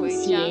人中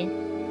邪。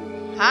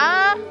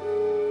啊！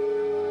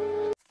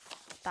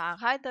打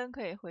开灯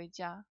可以回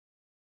家。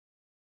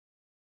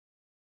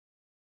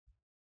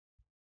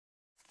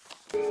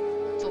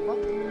走吧。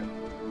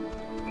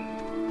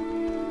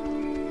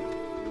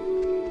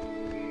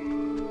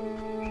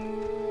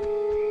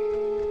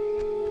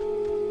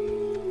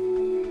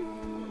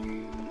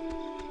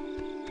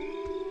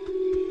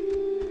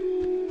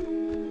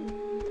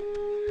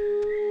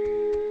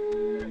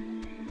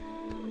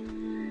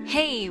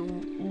Hey,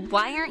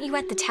 why aren't you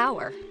at the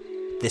tower?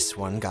 This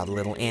one got a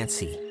little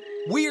antsy.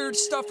 Weird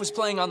stuff was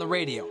playing on the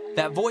radio.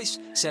 That voice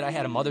said I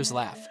had a mother's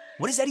laugh.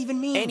 What does that even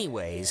mean?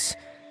 Anyways,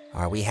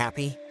 are we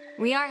happy?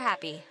 We are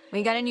happy.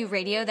 We got a new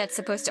radio that's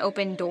supposed to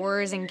open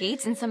doors and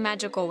gates in some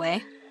magical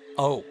way.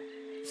 Oh,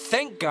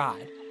 thank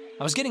God.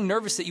 I was getting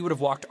nervous that you would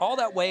have walked all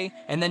that way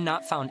and then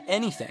not found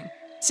anything.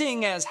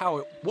 Seeing as how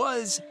it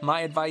was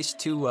my advice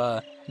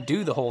to,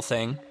 do the whole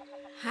thing.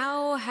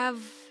 How have,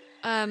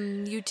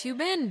 you two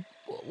been?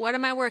 What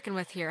am I working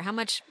with here? How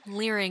much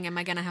leering am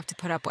I gonna have to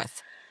put up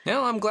with?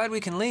 No, I'm glad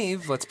we can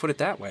leave. Let's put it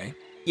that way.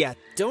 Yeah,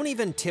 don't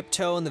even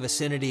tiptoe in the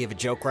vicinity of a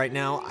joke right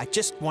now. I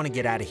just want to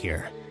get out of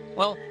here.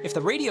 Well, if the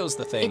radio's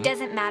the thing... It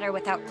doesn't matter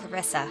without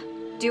Clarissa.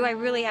 Do I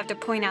really have to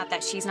point out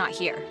that she's not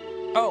here?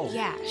 Oh.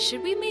 Yeah,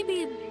 should we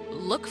maybe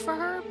look for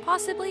her,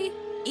 possibly?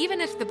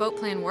 Even if the boat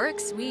plan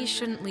works, we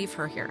shouldn't leave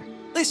her here.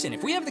 Listen,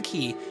 if we have the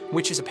key,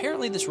 which is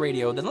apparently this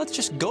radio, then let's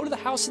just go to the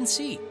house and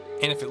see.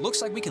 And if it looks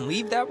like we can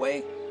leave that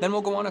way, then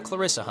we'll go on a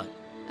Clarissa hunt.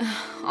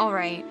 All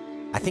right.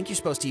 I think you're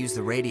supposed to use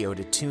the radio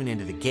to tune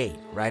into the gate,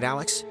 right,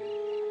 Alex?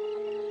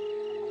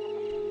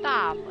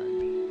 大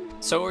门。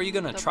 So are you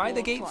gonna try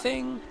the gate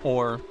thing,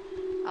 or...?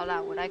 好啦，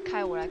我来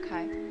开。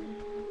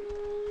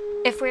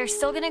 If we're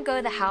still gonna go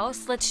to the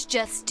house, let's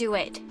just do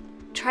it.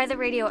 Try the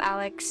radio,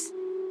 Alex.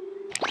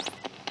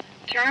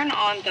 Turn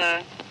on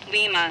the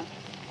Lima,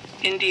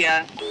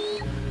 India.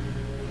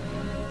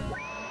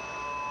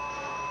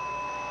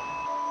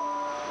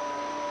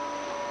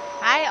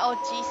 Hi, お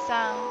じ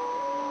さん。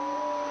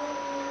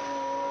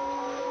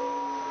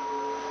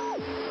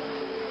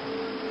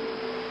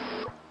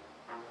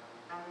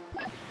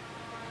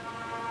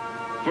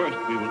 First,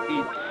 we will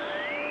eat.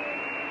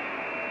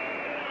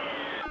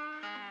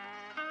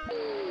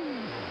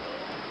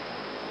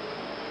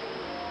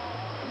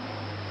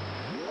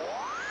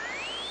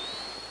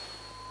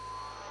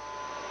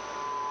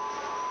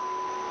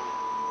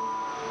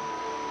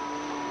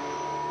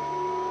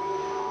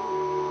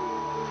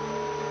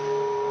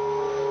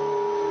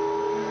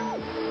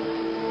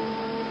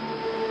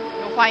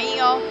 反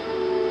应哦？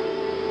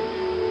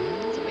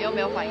怎么又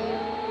没有反应？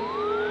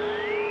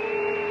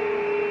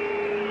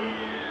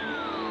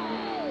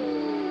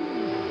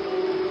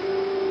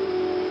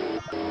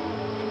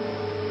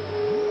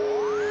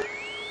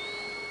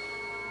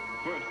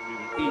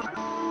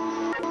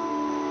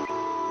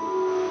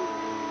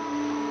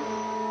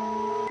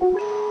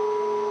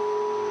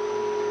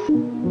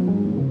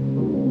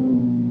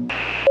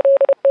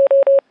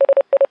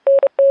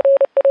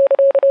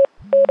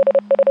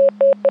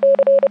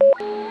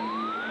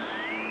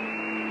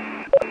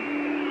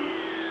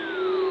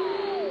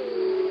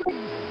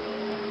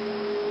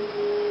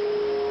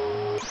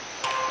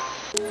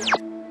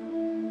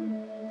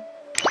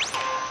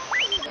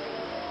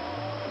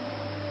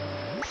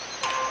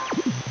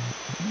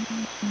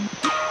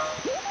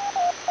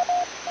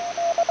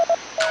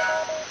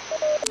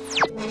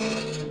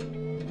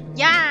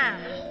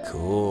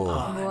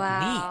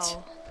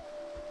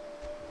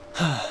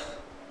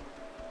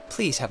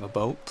 Please have a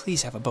boat.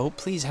 Please have a boat.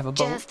 Please have a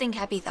boat. Just think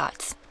happy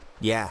thoughts.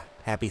 Yeah,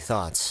 happy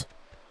thoughts.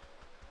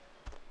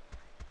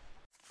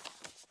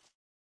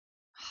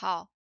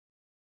 好，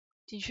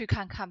进去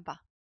看看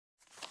吧。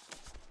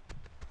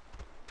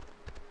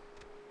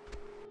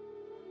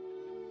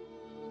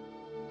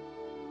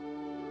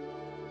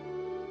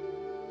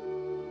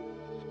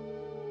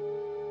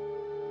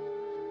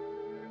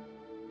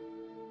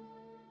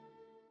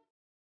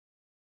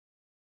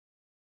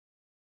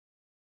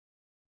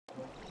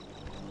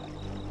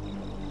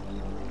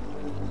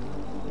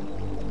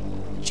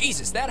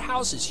 Jesus, that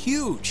house is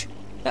huge.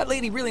 That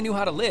lady really knew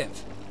how to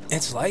live.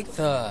 It's like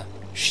the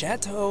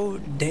Chateau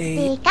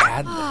de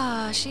Ad.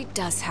 Ah, she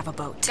does have a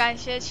boat.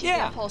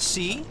 Yeah,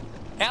 see?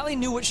 Allie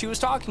knew what she was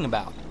talking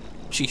about.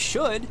 She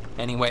should,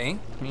 anyway.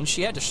 I mean,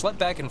 she had to schlep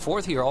back and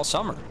forth here all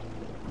summer.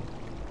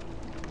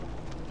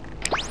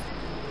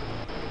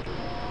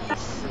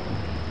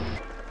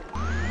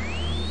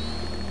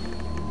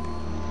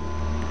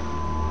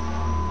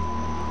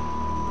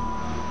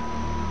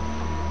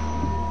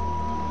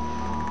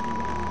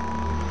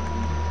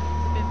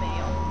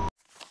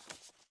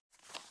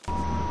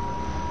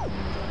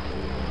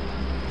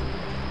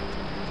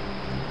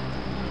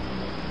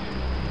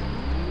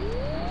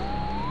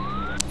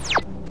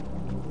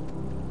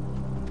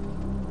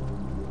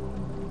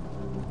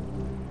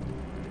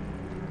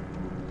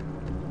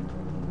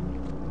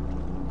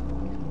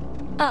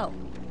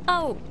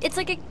 Oh, it's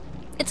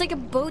like a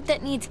boat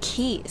that needs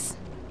keys.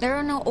 There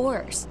are no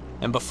oars.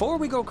 And before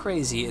we go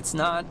crazy, it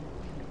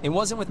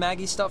wasn't with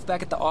Maggie's stuff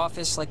back at the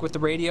office, like with the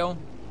radio?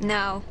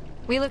 No,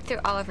 we looked through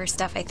all of her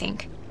stuff, I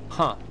think.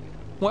 Huh.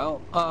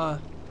 Well,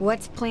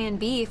 what's plan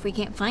B if we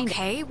can't find it?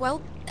 Okay,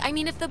 well, I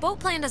mean, if the boat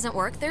plan doesn't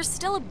work, there's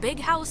still a big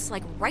house,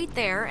 like, right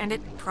there, and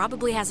it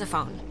probably has a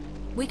phone.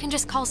 We can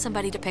just call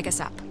somebody to pick us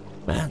up.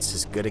 That's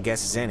as good a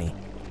guess as any.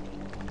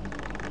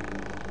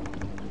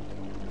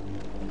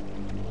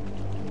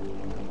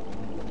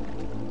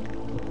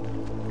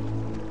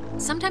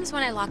 Sometimes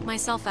when I lock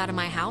myself out of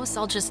my house,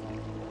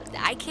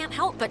 I can't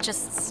help but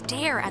just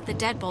stare at the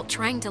deadbolt,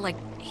 trying to, like,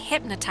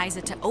 hypnotize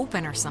it to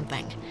open or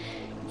something.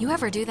 You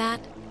ever do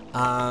that?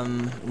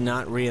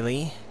 Not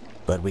really.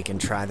 But we can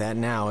try that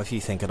now if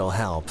you think it'll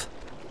help.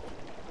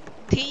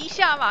 提一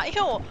下嘛，因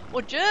为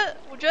我觉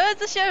得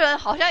这些人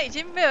好像已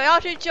经没有要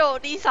去救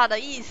Lisa 的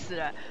意思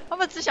了，他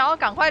们只想要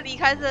赶快离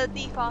开这个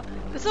地方。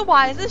可是我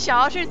还是想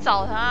要去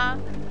找他。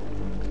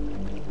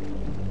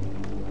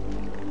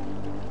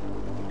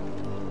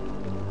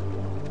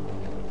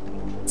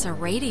 It's a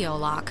radio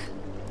lock.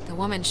 The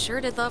woman sure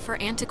did love her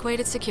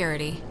antiquated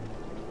security.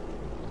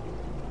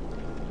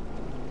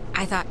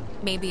 I thought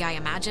maybe I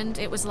imagined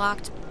it was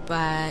locked,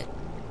 but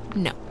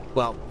no.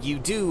 Well, you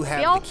do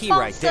have the key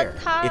right there.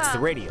 It's the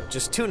radio.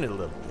 Just tune it a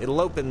little.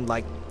 It'll open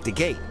like the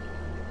gate.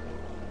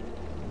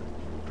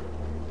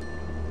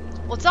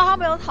 我知道他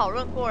们有讨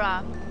论过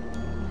啦，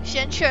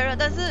先确认，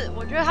但是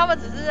我觉得他们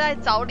只是在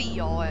找理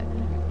由，哎，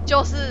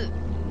就是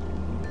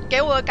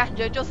给我的感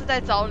觉就是在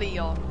找理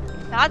由，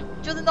然后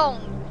就是那种。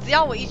 只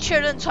要我一确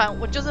认船，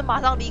我就是马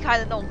上离开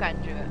的那种感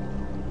觉。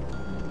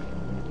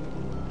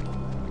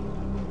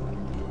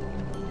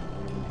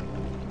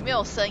没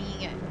有声音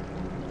哎，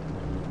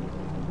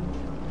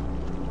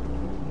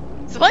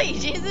怎么已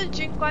经是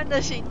军官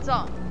的形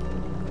状？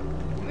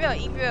没有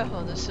音乐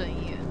盒的声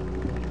音。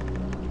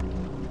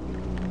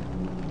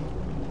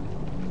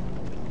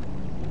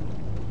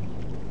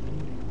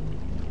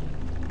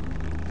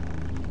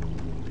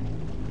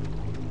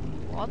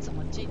我要怎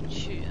么进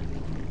去啊？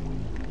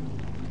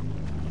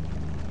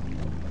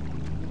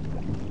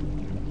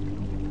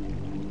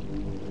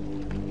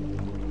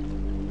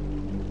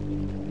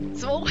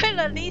 怎么为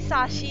了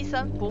Lisa 牺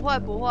牲？不会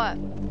不会，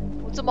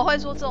我怎么会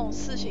做这种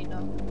事情呢？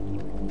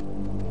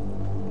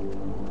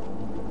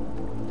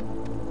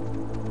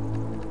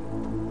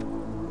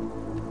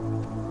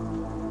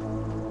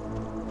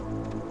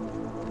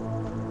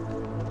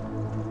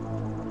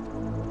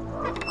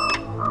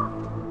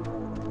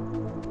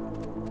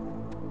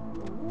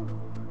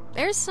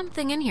 There's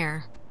something in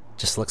here.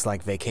 Just looks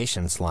like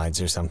vacation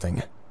slides or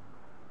something.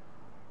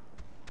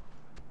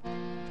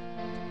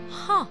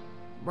 Huh.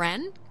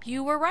 Ren,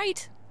 you were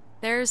right.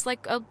 There's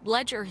like a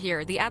ledger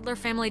here. The Adler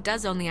family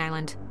does own the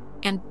island.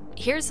 And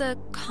here's a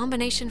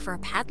combination for a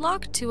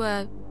padlock to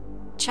a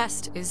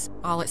chest is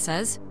all it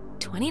says.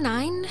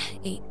 29,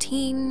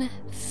 18,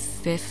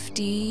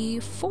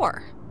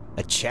 54.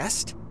 A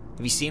chest?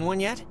 Have you seen one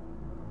yet?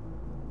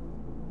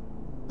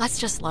 Let's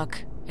just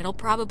look. It'll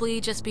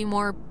probably just be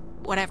more,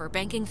 whatever,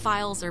 banking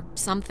files or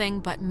something,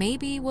 but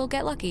maybe we'll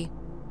get lucky.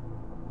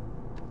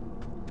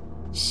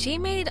 She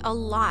made a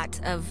lot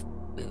of,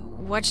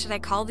 what should I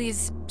call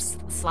these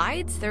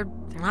slides? They're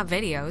not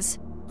videos.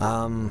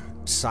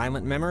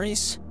 Silent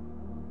memories?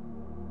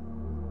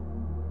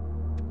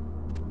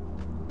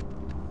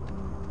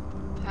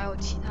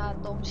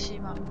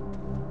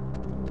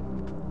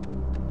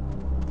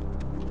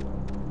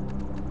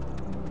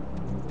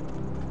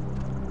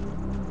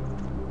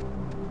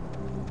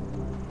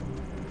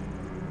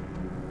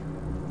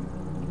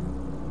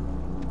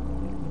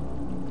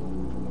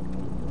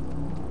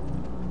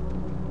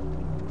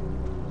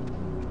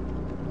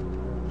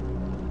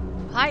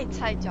 Hi,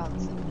 菜饺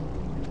子。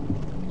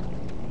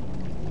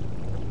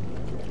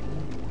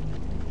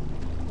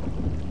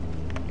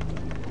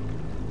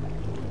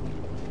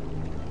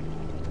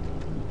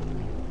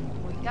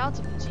我应该要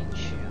怎么进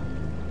去啊？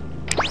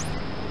还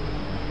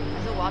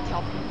是我要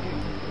调频率？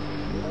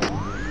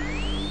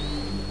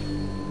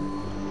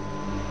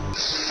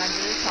感觉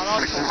是调到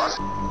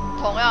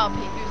同样的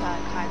频率才能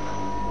开门。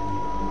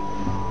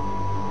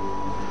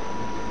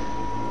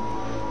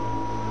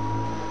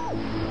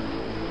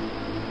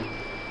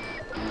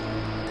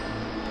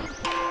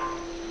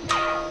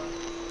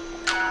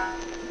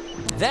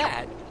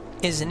That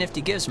is a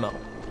nifty gizmo.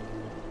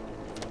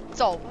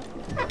 走吧。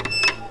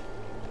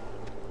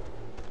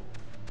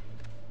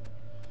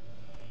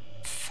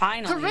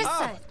Finally.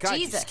 Clarissa, oh, God,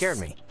 Jesus. You scared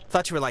me.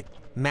 Thought you were like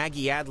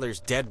Maggie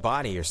Adler's dead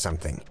body or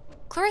something.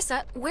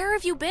 Clarissa, where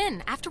have you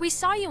been? After we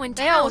saw you in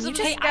town, you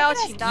just... Hey, I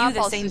could ask you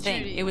the same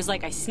thing. It was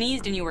like I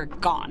sneezed and you were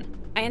gone.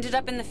 I ended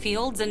up in the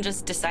fields and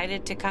just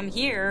decided to come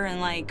here and,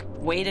 like,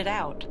 wait it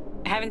out.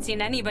 I haven't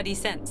seen anybody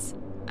since.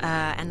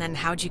 And then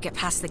how'd you get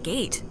past the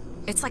gate?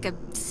 It's like a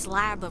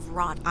slab of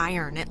wrought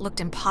iron. It looked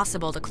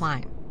impossible to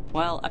climb.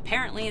 Well,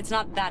 apparently it's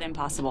not that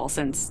impossible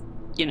since,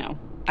 you know,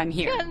 I'm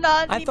here.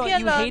 I thought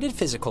you hated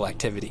physical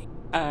activity.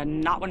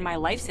 Not when my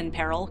life's in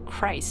peril.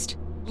 Christ.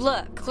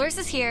 Look,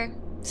 Clarissa's here,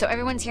 so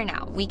everyone's here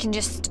now. We can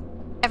just...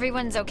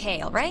 Everyone's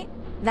okay, all right?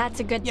 That's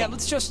a good thing. Yeah,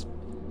 let's just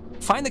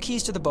find the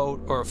keys to the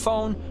boat or a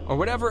phone or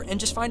whatever and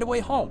just find a way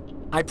home.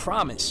 I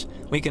promise.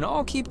 We can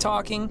all keep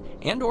talking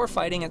and or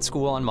fighting at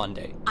school on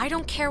Monday. I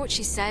don't care what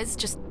she says,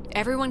 just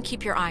everyone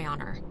keep your eye on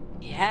her.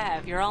 Yeah,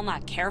 if you're all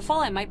not careful,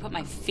 I might put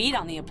my feet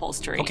on the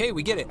upholstery. Okay,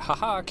 we get it.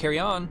 Haha, carry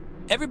on.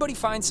 Everybody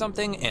find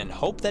something and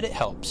hope that it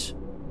helps.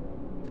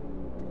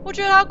 我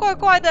觉得他怪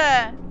怪的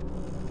欸。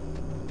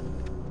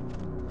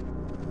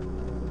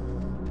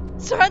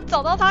虽然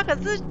找到他，可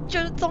是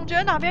总觉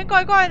得哪边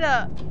怪怪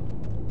的。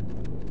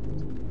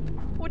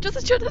我就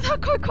是觉得他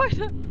怪怪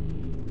的。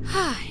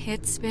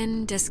It's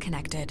been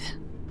disconnected.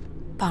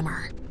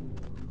 Bummer.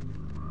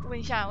 问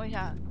一下，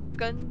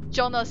跟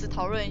Jonas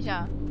讨论一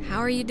下。How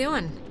are you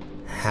doing?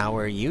 How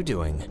are you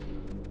doing?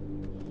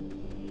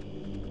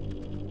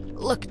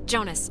 Look,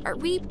 Jonas, are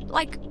we,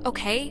 like,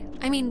 okay?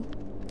 I mean,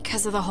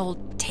 because of the whole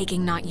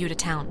taking not you to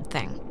town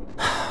thing.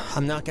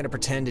 I'm not gonna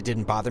pretend it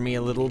didn't bother me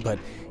a little, but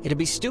it'd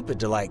be stupid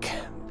to, like...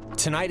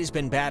 Tonight has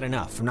been bad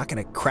enough. I'm not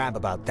gonna crab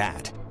about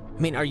that.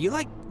 I mean, are you,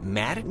 like,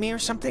 mad at me or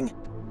something?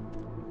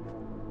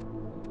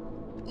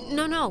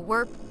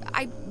 No,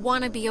 I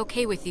want to be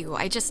okay with you.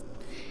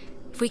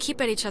 If we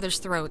keep at each other's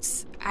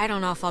throats, I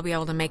don't know if I'll be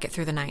able to make it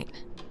through the night.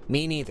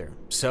 Me neither.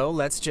 So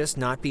let's just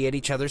not be at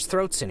each other's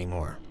throats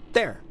anymore.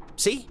 There.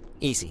 See?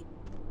 Easy.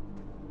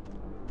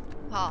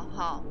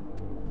 好。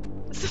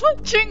什么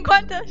军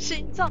官的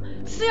形状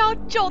是要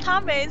救他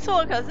没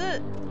错，可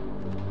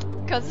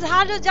是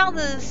他就这样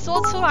子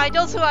说出来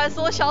就出来，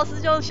说消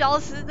失就消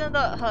失，真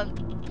的很。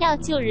要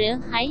救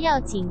人还要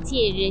警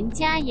戒人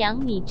家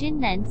养你，真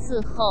难伺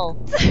候。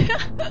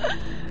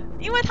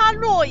因为他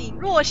若隐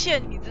若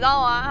现，你知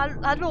道吗？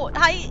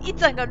他一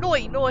整个若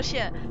隐若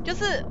现，就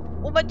是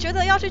我们觉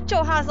得要去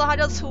救他的时候他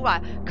就出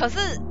来，可是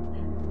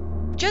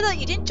觉得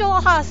已经救到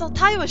他的时候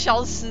他又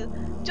消失，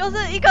就是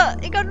一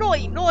个若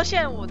隐若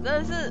现，我真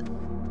的是。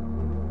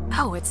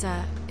Oh, it's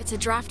a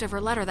draft of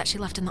her letter that she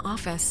left in the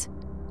office.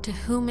 To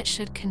whom it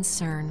should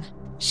concern.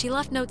 She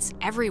left notes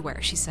everywhere,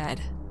 she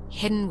said.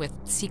 Hidden with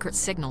secret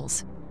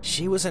signals.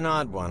 She was an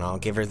odd one, I'll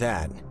give her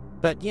that.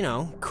 But, you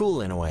know,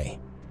 cool in a way.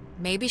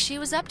 Maybe she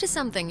was up to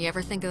something, you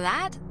ever think of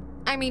that?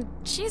 I mean,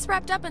 she's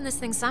wrapped up in this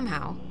thing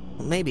somehow.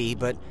 Maybe,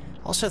 but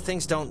also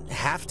things don't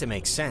have to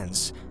make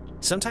sense.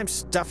 Sometimes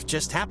stuff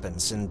just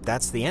happens, and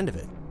that's the end of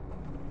it.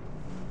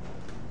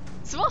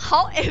 什么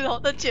好 L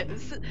的解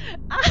释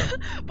啊？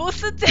不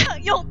是这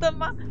样用的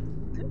吗？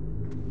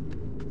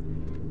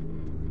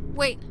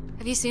 Wait,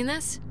 have you seen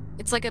this?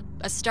 It's like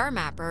a star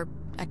map or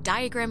a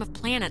diagram of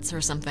planets or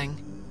something.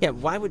 Yeah,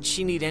 why would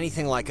she need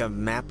anything like a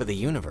map of the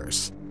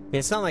universe? I mean,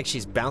 it's not like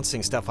she's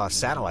bouncing stuff off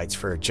satellites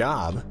for a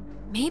job.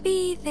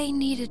 Maybe they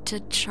needed to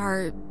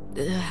chart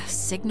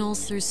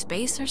signals through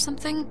space or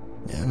something?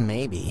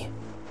 Maybe.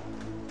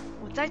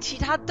 我在其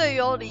他队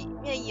友里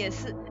面也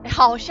是，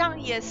好像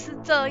也是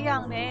这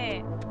样呢。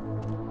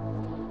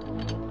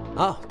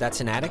Oh,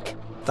 that's an attic?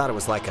 Thought it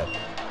was like a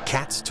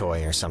cat's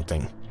toy or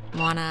something.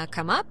 Wanna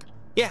come up?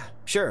 Yeah,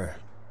 sure.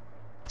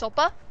 走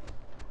吧。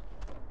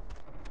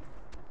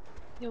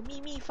有秘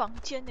密房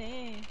间呢。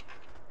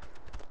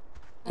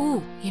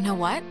Ooh, you know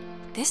what?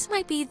 This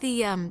might be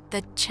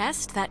the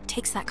chest that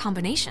takes that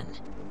combination.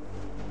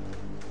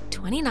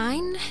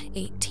 29,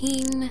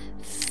 18,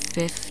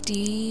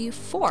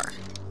 54.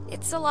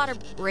 It's a lot of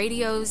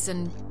radios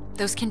and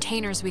those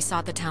containers we saw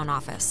at the town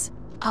office.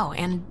 Oh,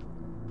 and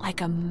like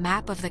a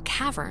map of the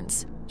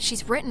caverns.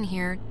 She's written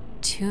here,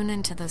 tune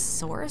into the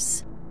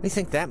source. What do you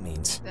think that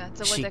means?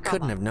 She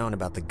couldn't have known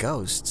about the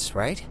ghosts,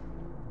 right?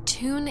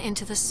 Tune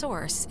into the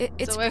source.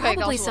 It's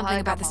probably something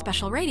about the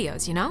special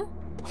radios, you know?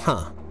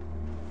 Huh.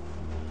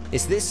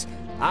 Is this...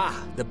 Ah,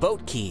 the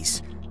boat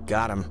keys.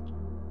 Got them.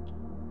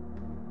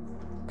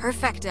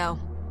 Perfecto.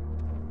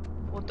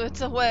 我对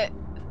这位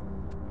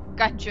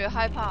感觉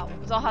害怕，我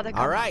不知道他在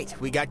干嘛。All right,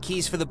 we got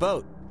keys for the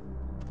boat.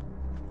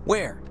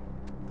 Where?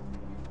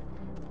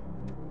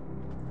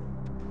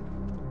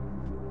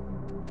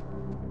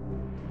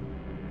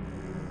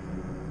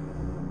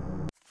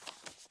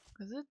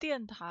 可是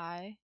电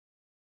台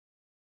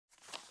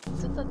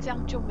真的这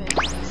样就没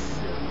意思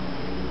了。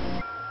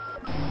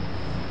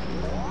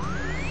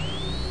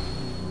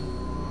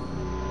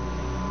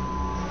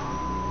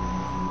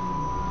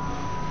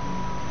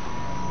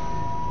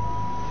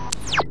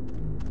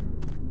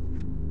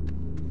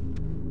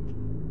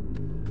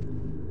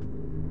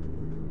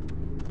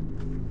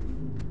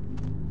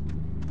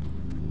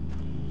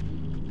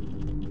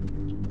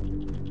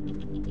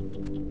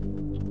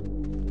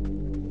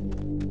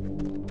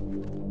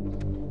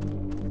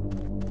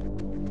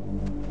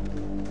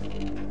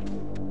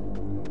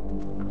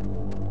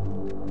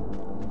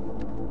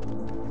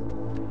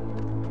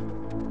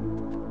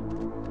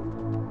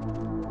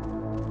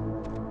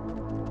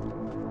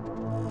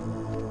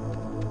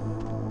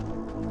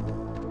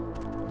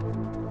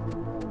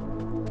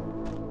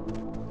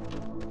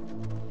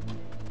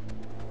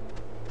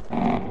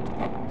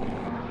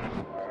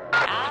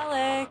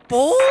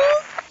不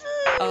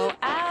是 Oh,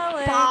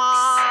 Alex.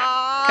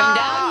 Come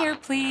down here,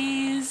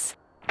 please.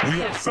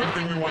 We have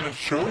something we want to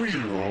show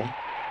you.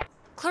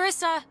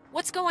 Clarissa,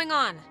 what's going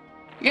on?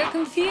 You're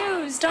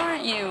confused,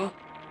 aren't you?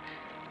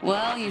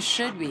 Well, you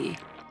should be.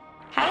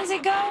 How does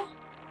it go?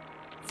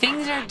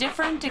 Things are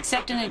different,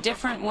 except in a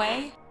different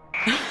way?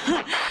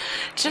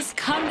 Just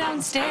come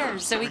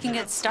downstairs so we can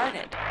get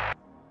started.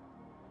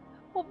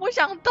 我不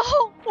想动，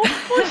我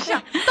不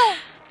想动。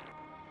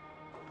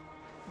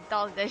你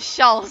到底在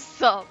笑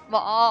什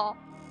么？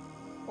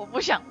我不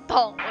想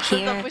动，我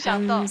真的不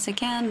想动。 Here comes a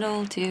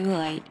candle to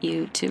light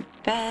you to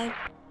bed.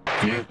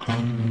 Here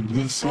comes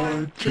the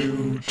sword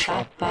to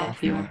chop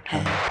off your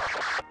head.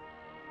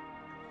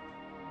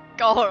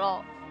 够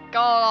了，够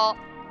了，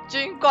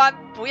军官，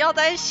不要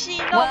再戏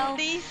弄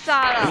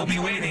Lisa 了。 We'll be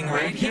waiting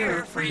right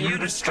here for you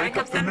to strike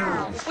up the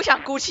nerve. 不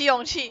想鼓起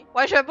勇气，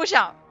完全不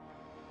想。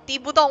敌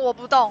不动我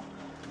不动，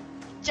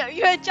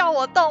越叫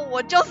我动，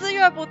我就是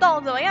越不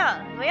动，怎么样？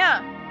怎么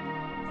样？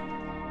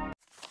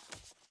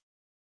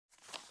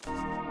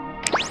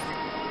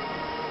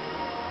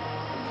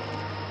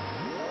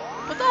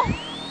不动。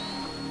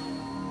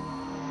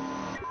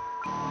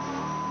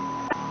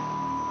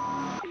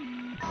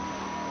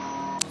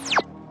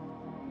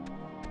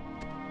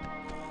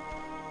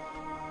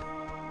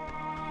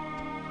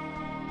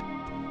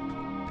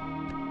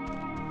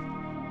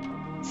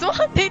什么？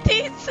你第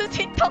一次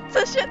听到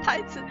这些台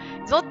词？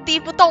你说敌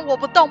不动我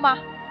不动吗？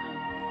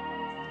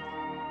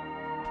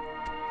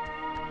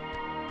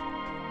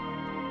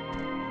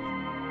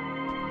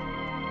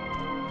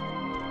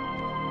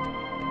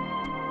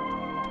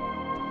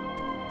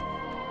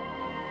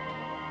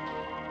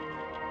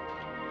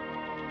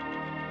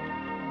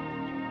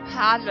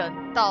他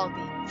人到底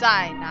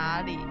在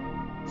哪里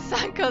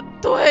？3个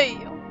队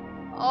友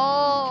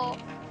哦，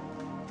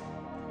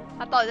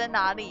他到底在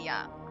哪里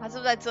呀？他是不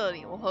是在这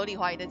里？我合理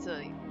怀疑在这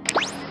里。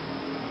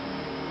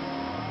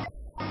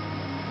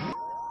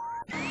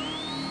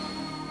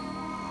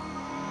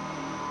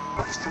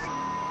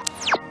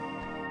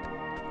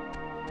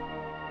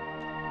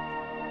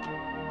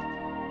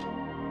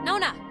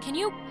Nona, can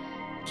you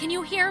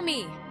hear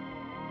me?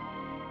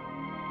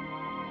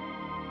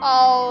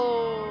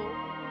 哦，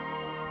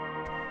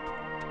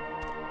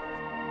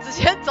直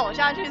接走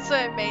下去，所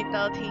以没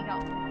得听哦。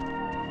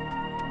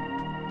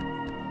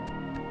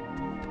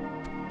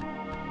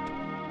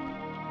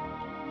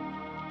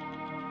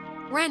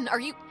Ren, are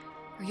you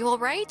all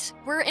right?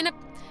 We're in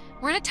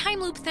a time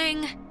loop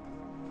thing.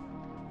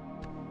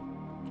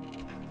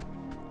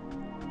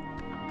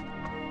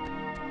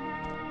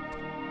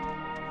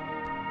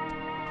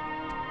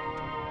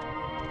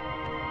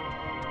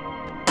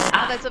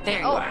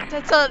 There you are.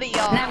 在这里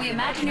哦。 Now we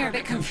imagine you're a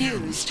bit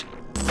confused,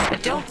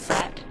 but don't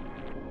fret.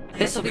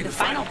 This will be the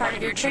final part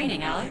of your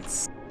training,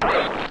 Alex.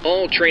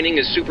 All training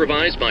is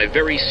supervised by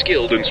very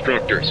skilled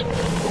instructors.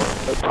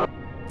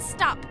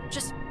 Stop.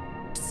 Just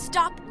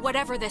stop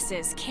whatever this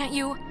is. Can't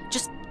you?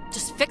 Just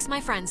fix my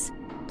friends.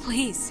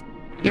 Please.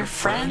 Your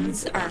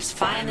friends are as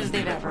fine as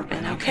they've ever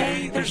been,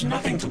 okay? There's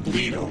nothing to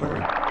bleed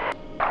over.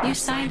 You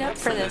signed up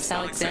for this,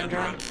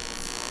 Alexandra.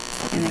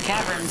 In the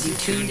caverns, you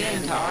tuned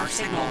in to our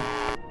signal.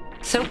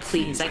 So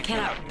please, I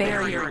cannot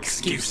bear your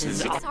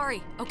excuses. I'm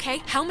sorry,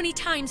 okay? How many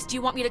times do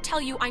you want me to tell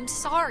you I'm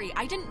sorry?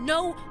 I didn't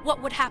know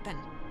what would happen.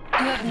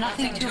 You have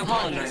nothing to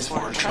apologize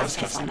for.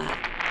 Trust us on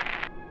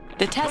that.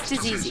 The test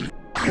is easy.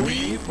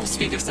 We will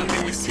speak of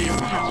something we see in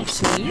the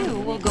house, and you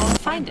will go and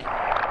find it.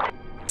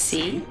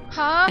 See?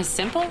 Huh? As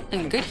simple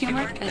and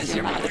good-humored as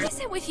your mother. What is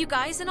it with you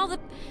guys and all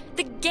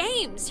the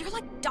games? You're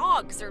like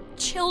dogs or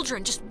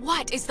children. Just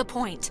what is the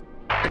point?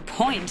 The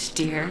point,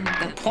 dear,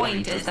 the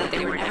point is that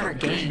they were never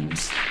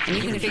games, and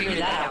you can figure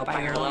that out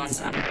by your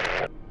lonesome.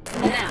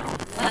 Now,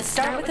 let's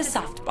start with the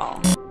softball.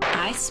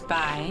 I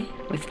spy,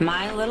 with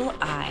my little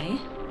eye,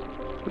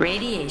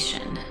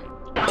 radiation.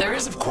 There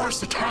is, of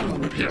course, a time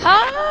limit here.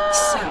 Huh?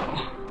 So,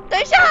 等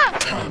一下，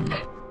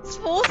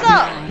辐射，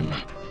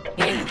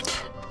 8,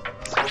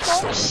 什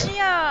么东西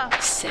啊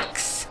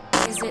 6.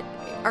 Is it?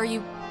 Are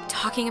you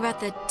talking about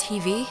the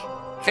TV?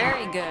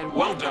 Very good.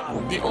 Well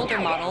done. The older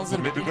models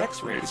emitted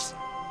X-rays.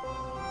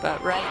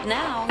 But right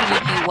now,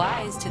 you'd be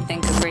wise to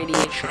think of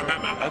radiation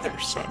in another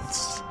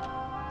sense.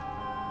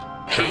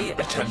 Pay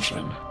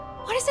attention.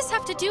 What does this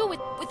have to do with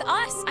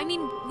us? I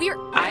mean, we're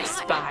I not...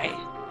 spy.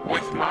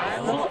 With my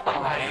little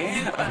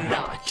eye, a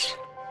notch.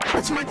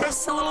 Let's make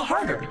this a little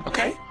harder,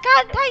 okay?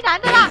 看，太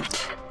难了啦！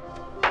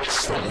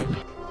 7.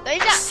 等一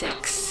下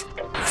 6,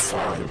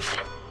 5,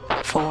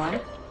 4,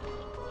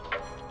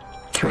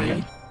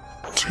 3,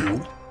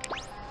 2,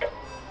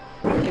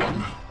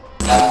 1.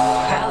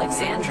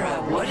 Alexandra,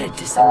 what a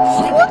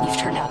disappointment you've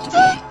turned out to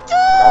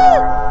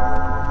be.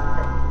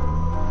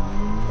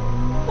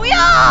 不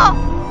要！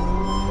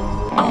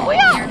 Oh, 不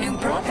要！ your new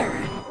brother.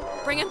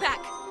 Bring him back,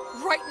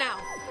 right now.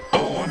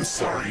 Oh, I'm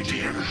sorry,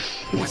 dear.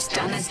 What's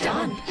done is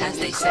done, as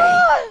they say.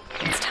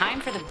 It's time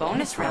for the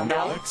bonus round,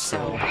 Alex,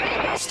 so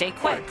stay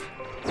quick.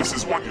 This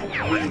is what you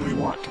really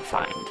want To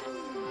find.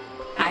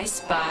 I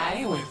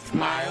spy with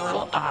my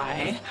little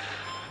eye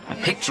a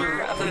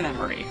picture of a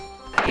memory.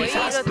 诡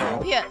异的图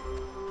片，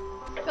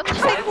这太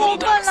Five 过 little 分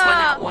ducks went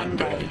了 out！ one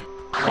day.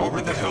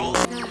 over the hill.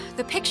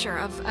 The picture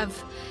of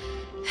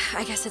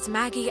I guess it's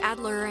Maggie,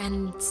 Adler,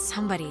 and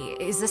somebody.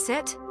 Is this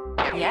it?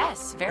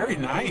 Yes, Very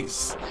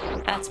nice.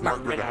 That's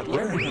Margaret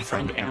Adler and her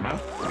friend Anna.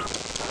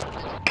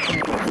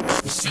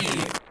 See,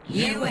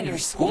 you and your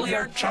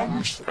schoolyard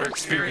chums are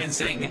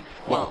experiencing,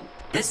 well,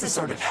 this has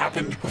sort of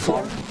happened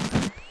before.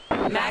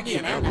 Maggie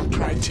and Anna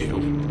tried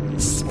to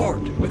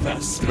sport with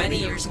us many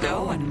years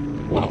ago,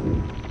 and, well,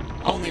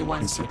 only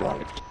one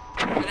survived.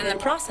 But in the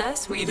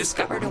process, we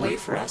discovered a way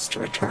for us to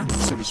return.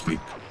 So to speak.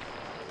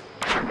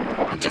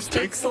 It just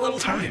takes a little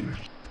time.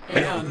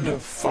 And a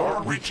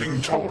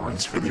far-reaching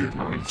tolerance for the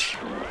ignorant.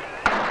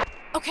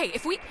 Okay,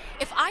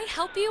 if I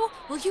help you,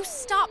 will you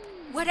stop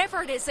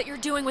whatever it is that you're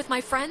doing with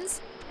my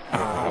friends?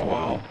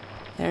 Well,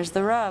 There's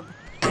the rub.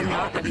 they're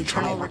not an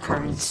eternal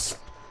recurrence.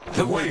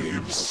 The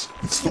waves.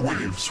 It's the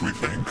waves, we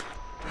think.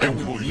 And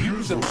we will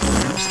use those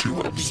waves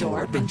to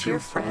absorb into your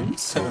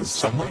friends as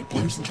sunlight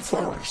blooms into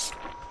flowers.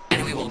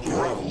 And we will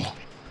grow.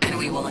 And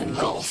we will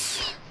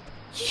engulf.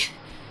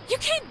 You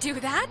can't do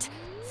that.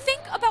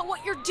 Think about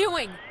what you're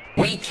doing.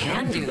 We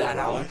can do that,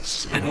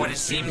 Alex. And what has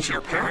seemed to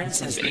your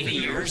parents as 80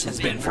 years has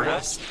been for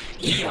us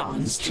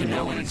eons to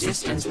know an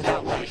existence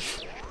without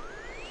life.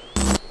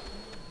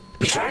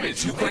 We tried it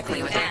too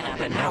quickly with Anna,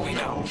 but now we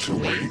know. To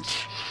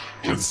wait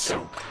and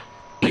soak.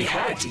 We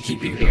had to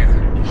keep you here,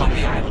 on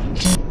the island.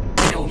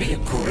 It will be a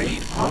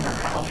great honor,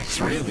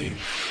 Alex, really,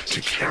 To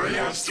carry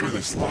us through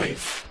this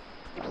life.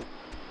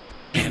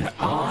 and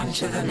on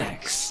to the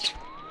next.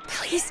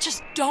 Please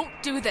just don't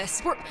do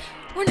this. We're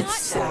It's not...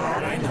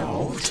 sad, I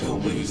know, to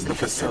lose the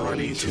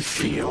facility to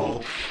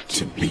feel,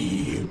 to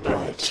be,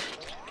 but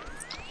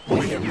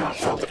we have not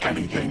felt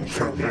anything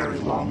for a very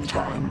long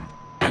time,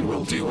 and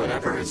we'll do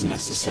whatever is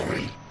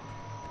necessary.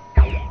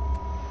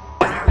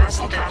 When our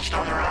vessel touched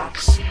on the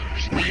rocks,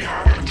 we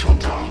had until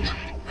dawn,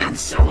 and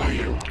so will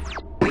you.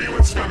 We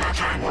would spend our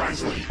time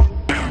wisely,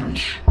 and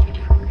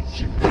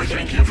we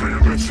thank you for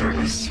your good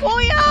service.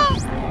 不要！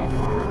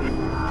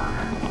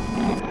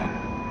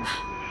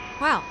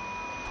 Well,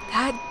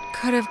 that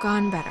could have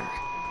gone better.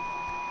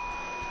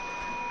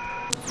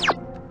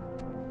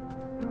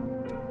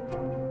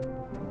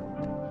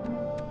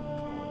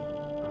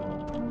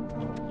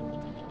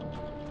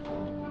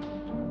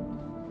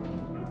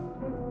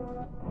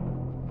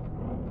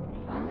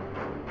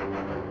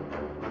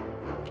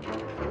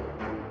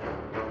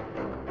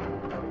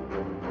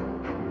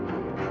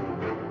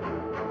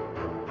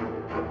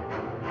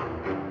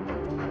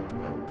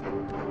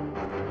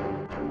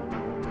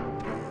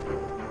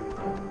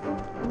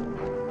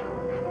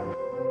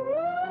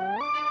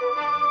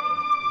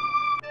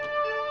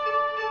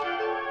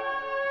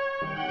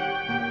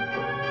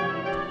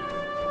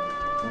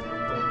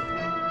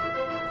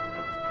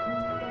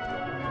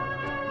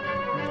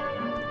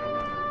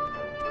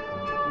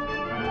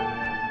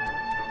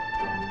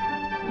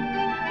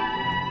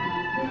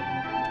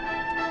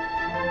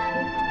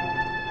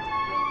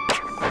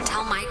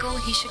 Michael,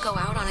 he should go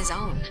out on his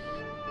own.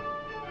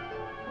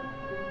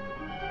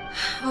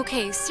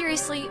 Okay,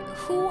 seriously,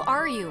 who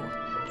are you?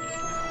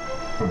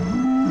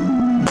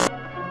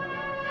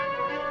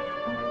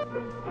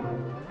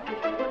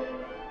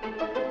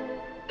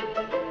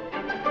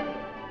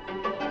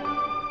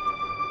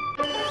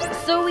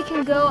 So we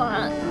can go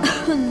on.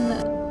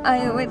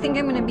 I think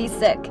I'm gonna be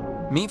sick.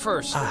 Me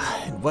first.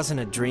 It wasn't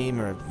a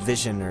dream or a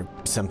vision or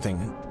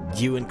something.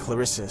 You and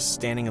Clarissa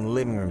standing in the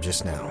living room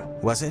just now,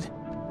 was it?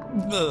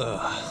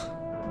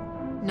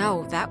 Ugh.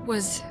 No, that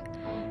was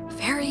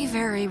very,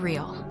 very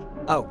real.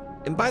 Oh,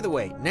 and by the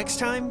way, next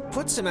time,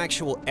 put some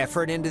actual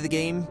effort into the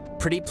game,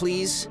 pretty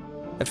please.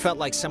 It felt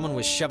like someone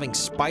was shoving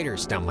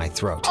spiders down my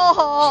throat.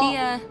 Oh.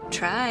 She,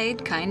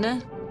 tried,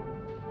 kinda.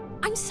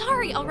 I'm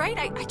sorry, all right?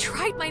 I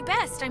tried my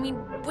best. I mean,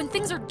 when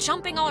things are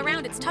jumping all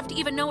around, it's tough to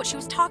even know what she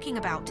was talking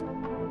about.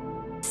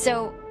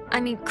 So,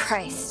 I mean,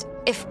 Christ.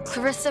 If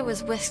Clarissa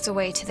was whisked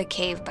away to the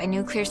cave by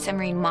nuclear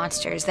submarine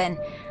monsters, then...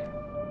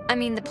 I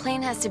mean, the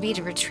plan has to be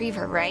to retrieve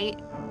her, right?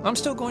 I'm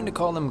still going to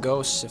call them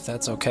ghosts, if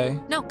that's okay.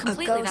 No,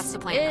 completely that's the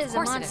plan. Of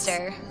course a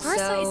monster, it is.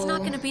 Clarissa is not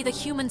going to be the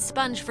human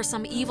sponge for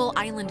some evil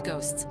island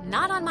ghosts.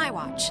 Not on my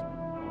watch.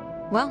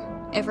 Well,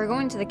 if we're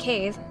going to the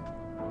cave...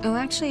 Oh,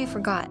 actually, I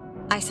forgot.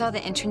 I saw the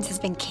entrance has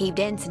been caved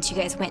in since you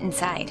guys went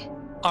inside.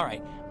 All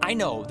right, I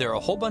know there are a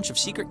whole bunch of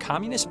secret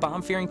communist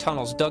bomb-fearing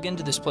tunnels dug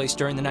into this place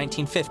during the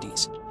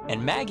 1950s.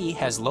 And Maggie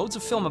has loads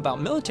of film about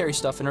military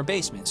stuff in her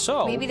basement,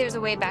 so... Maybe there's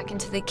a way back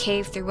into the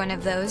cave through one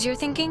of those, you're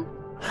thinking?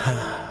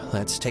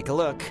 Let's take a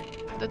look.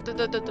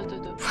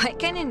 What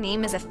kind of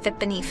name is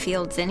Epiphany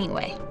Fields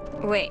anyway?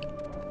 Wait,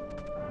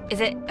 is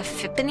it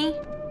Epiphany?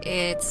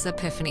 It's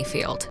Epiphany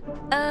Field.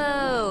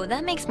 Oh,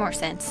 that makes more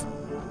sense.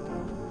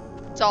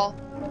 走。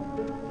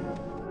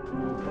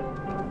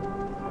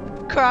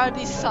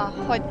Clarissa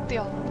坏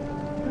掉。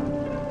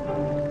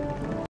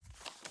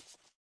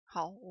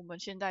好，我们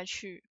现在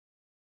去。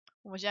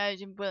我们现在已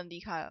经不能离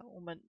开了，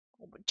我们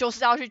就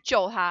是要去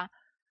救他，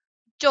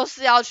就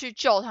是要去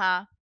救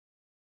他。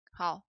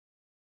好，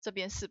这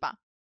边是吧？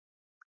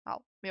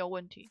好，没有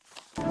问题，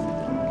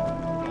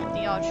一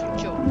定要去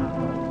救他。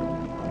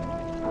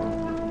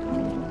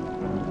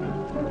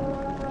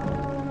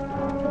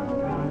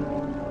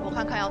我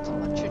看看要怎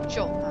么去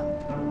救他。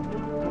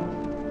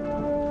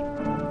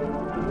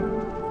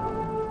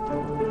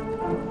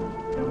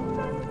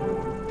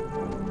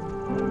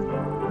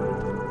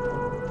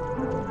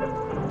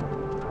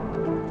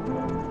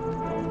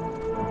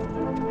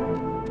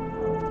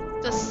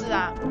这是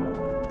啊。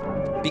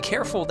Be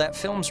careful, that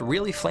film's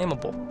really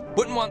flammable.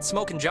 Wouldn't want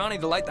Smokin' Johnny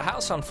to light the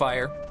house on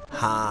fire.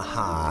 Ha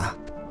ha.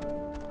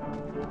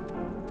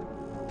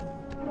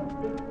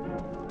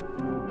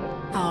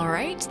 All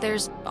right,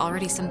 there's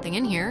already something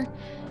in here.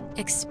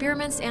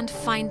 Experiments and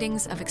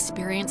Findings of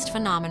Experienced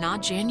Phenomena,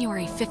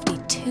 January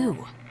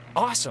 52.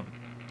 Awesome.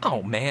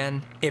 Oh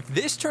man, if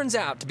this turns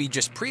out to be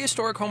just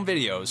prehistoric home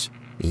videos...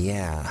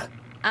 Yeah.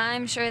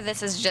 I'm sure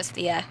this is just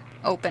the,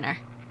 opener.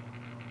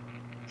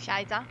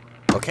 下一张。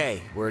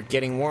 Okay, we're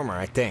getting warmer,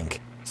 I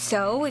think.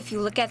 So, if you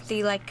look at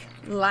the,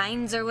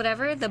 lines or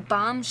whatever, the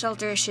bomb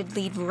shelter should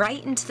lead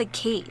right into the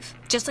cave,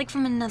 just like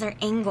from another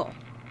angle.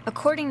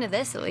 According to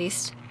this, at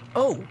least.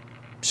 Oh,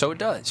 so it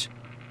does.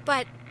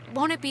 But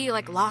won't it be,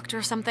 locked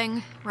or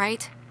something,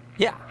 right?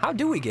 Yeah, how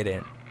do we get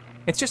in?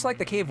 It's just like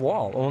the cave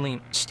wall, only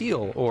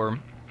steel or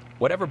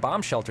whatever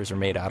bomb shelters are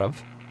made out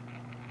of.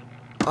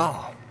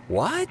 Oh,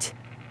 what?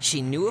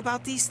 She knew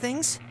about these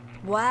things?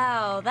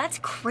 Wow, that's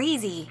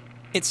crazy.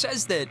 It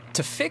says that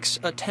to fix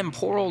a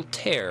temporal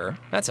tear,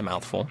 that's a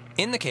mouthful,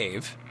 in the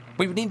cave,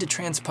 we would need to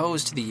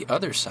transpose to the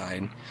other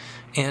side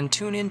and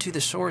tune into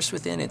the source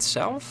within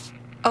itself?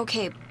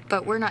 Okay,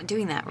 but we're not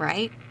doing that,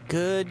 right?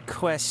 Good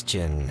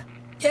question.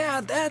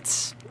 Yeah,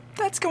 that's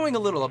going a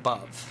little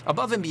above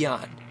and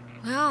beyond.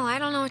 Well, I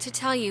don't know what to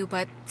tell you,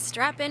 but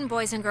strap in,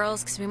 boys and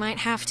girls, because we might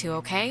have to,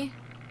 okay?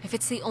 If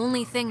it's the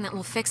only thing that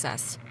will fix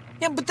us.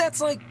 Yeah, but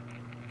that's,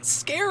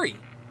 scary.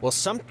 Well,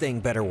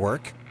 something better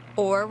work.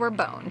 Or we're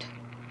boned.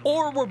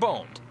 Or we're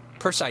boned.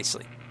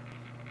 Precisely.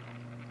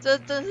 这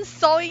真是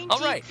收音机 All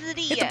right, 之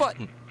力 hit the 耶。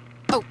 button.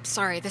 Oh,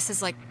 sorry, this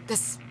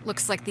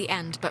looks like the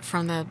end, but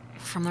from the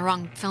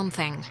wrong film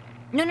thing.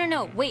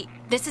 No, wait.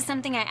 This is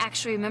something I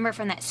actually remember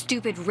from that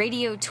stupid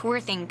radio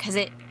tour thing, because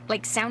it,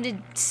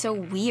 sounded so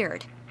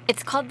weird.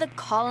 It's called the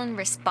call and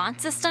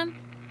response system.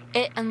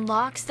 It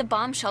unlocks the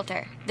bomb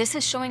shelter. This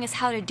is showing us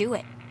how to do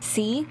it.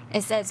 See?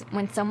 It says,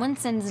 when someone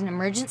sends an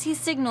emergency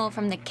signal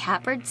from the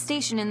Catbird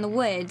station in the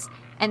woods,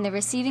 and the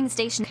receiving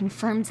station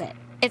confirms it.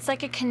 It's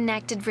like a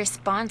connected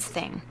response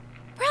thing.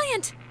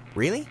 Brilliant!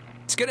 Really?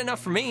 It's good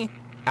enough for me.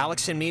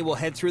 Alex and me will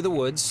head through the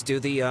woods, do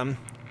the,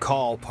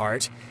 call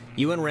part.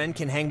 You and Ren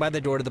can hang by the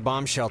door to the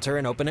bomb shelter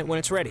and open it when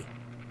it's ready.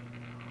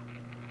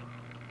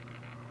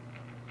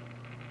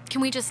 Can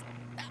we just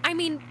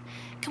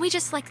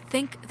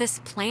think this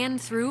plan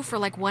through for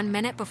 1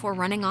 minute before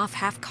running off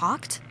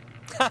half-cocked?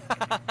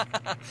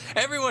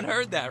 Everyone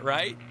heard that,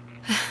 right?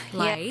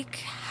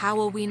 How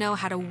will we know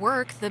how to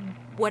work the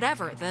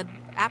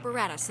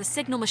apparatus, the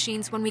signal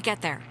machines when we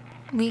get there?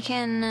 We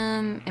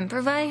can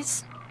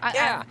improvise.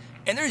 Yeah,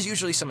 and there's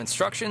usually some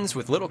instructions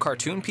with little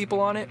cartoon people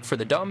on it for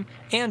the dumb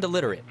and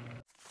illiterate.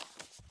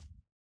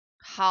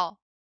 好，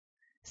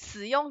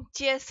使用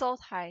接收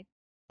台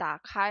打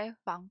开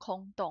防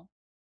空洞，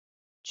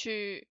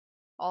去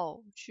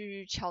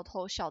桥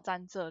头小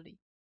站这里。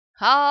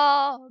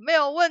好，没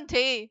有问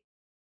题，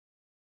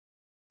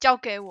交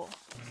给我。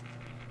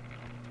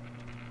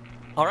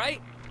All right,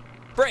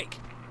 break.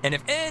 And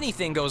if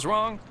anything goes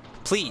wrong,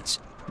 please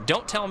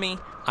don't tell me.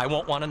 I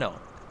won't want to know.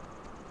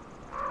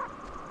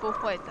 不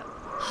会的。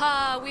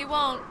We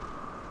won't.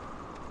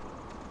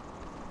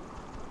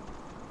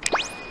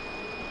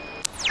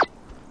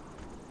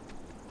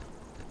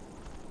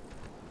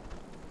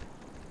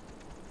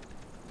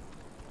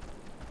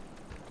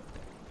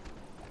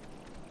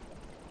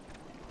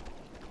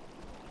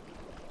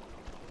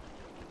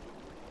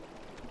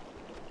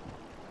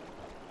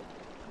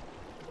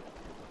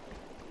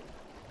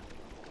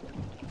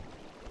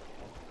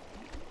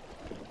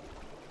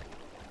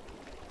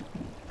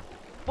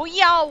 不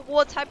要，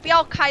我才不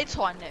要开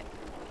船呢，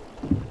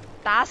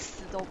打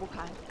死都不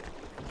开。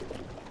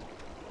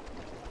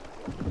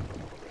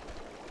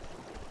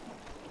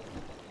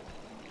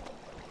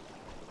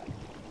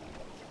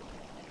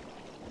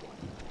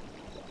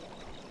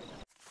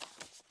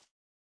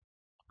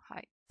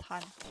海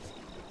滩。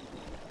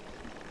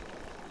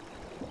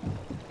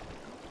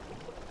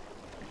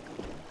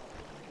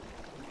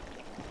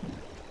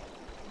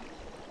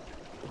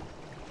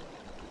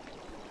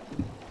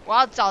我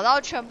要找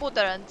到全部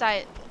的人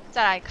再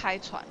来开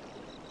船。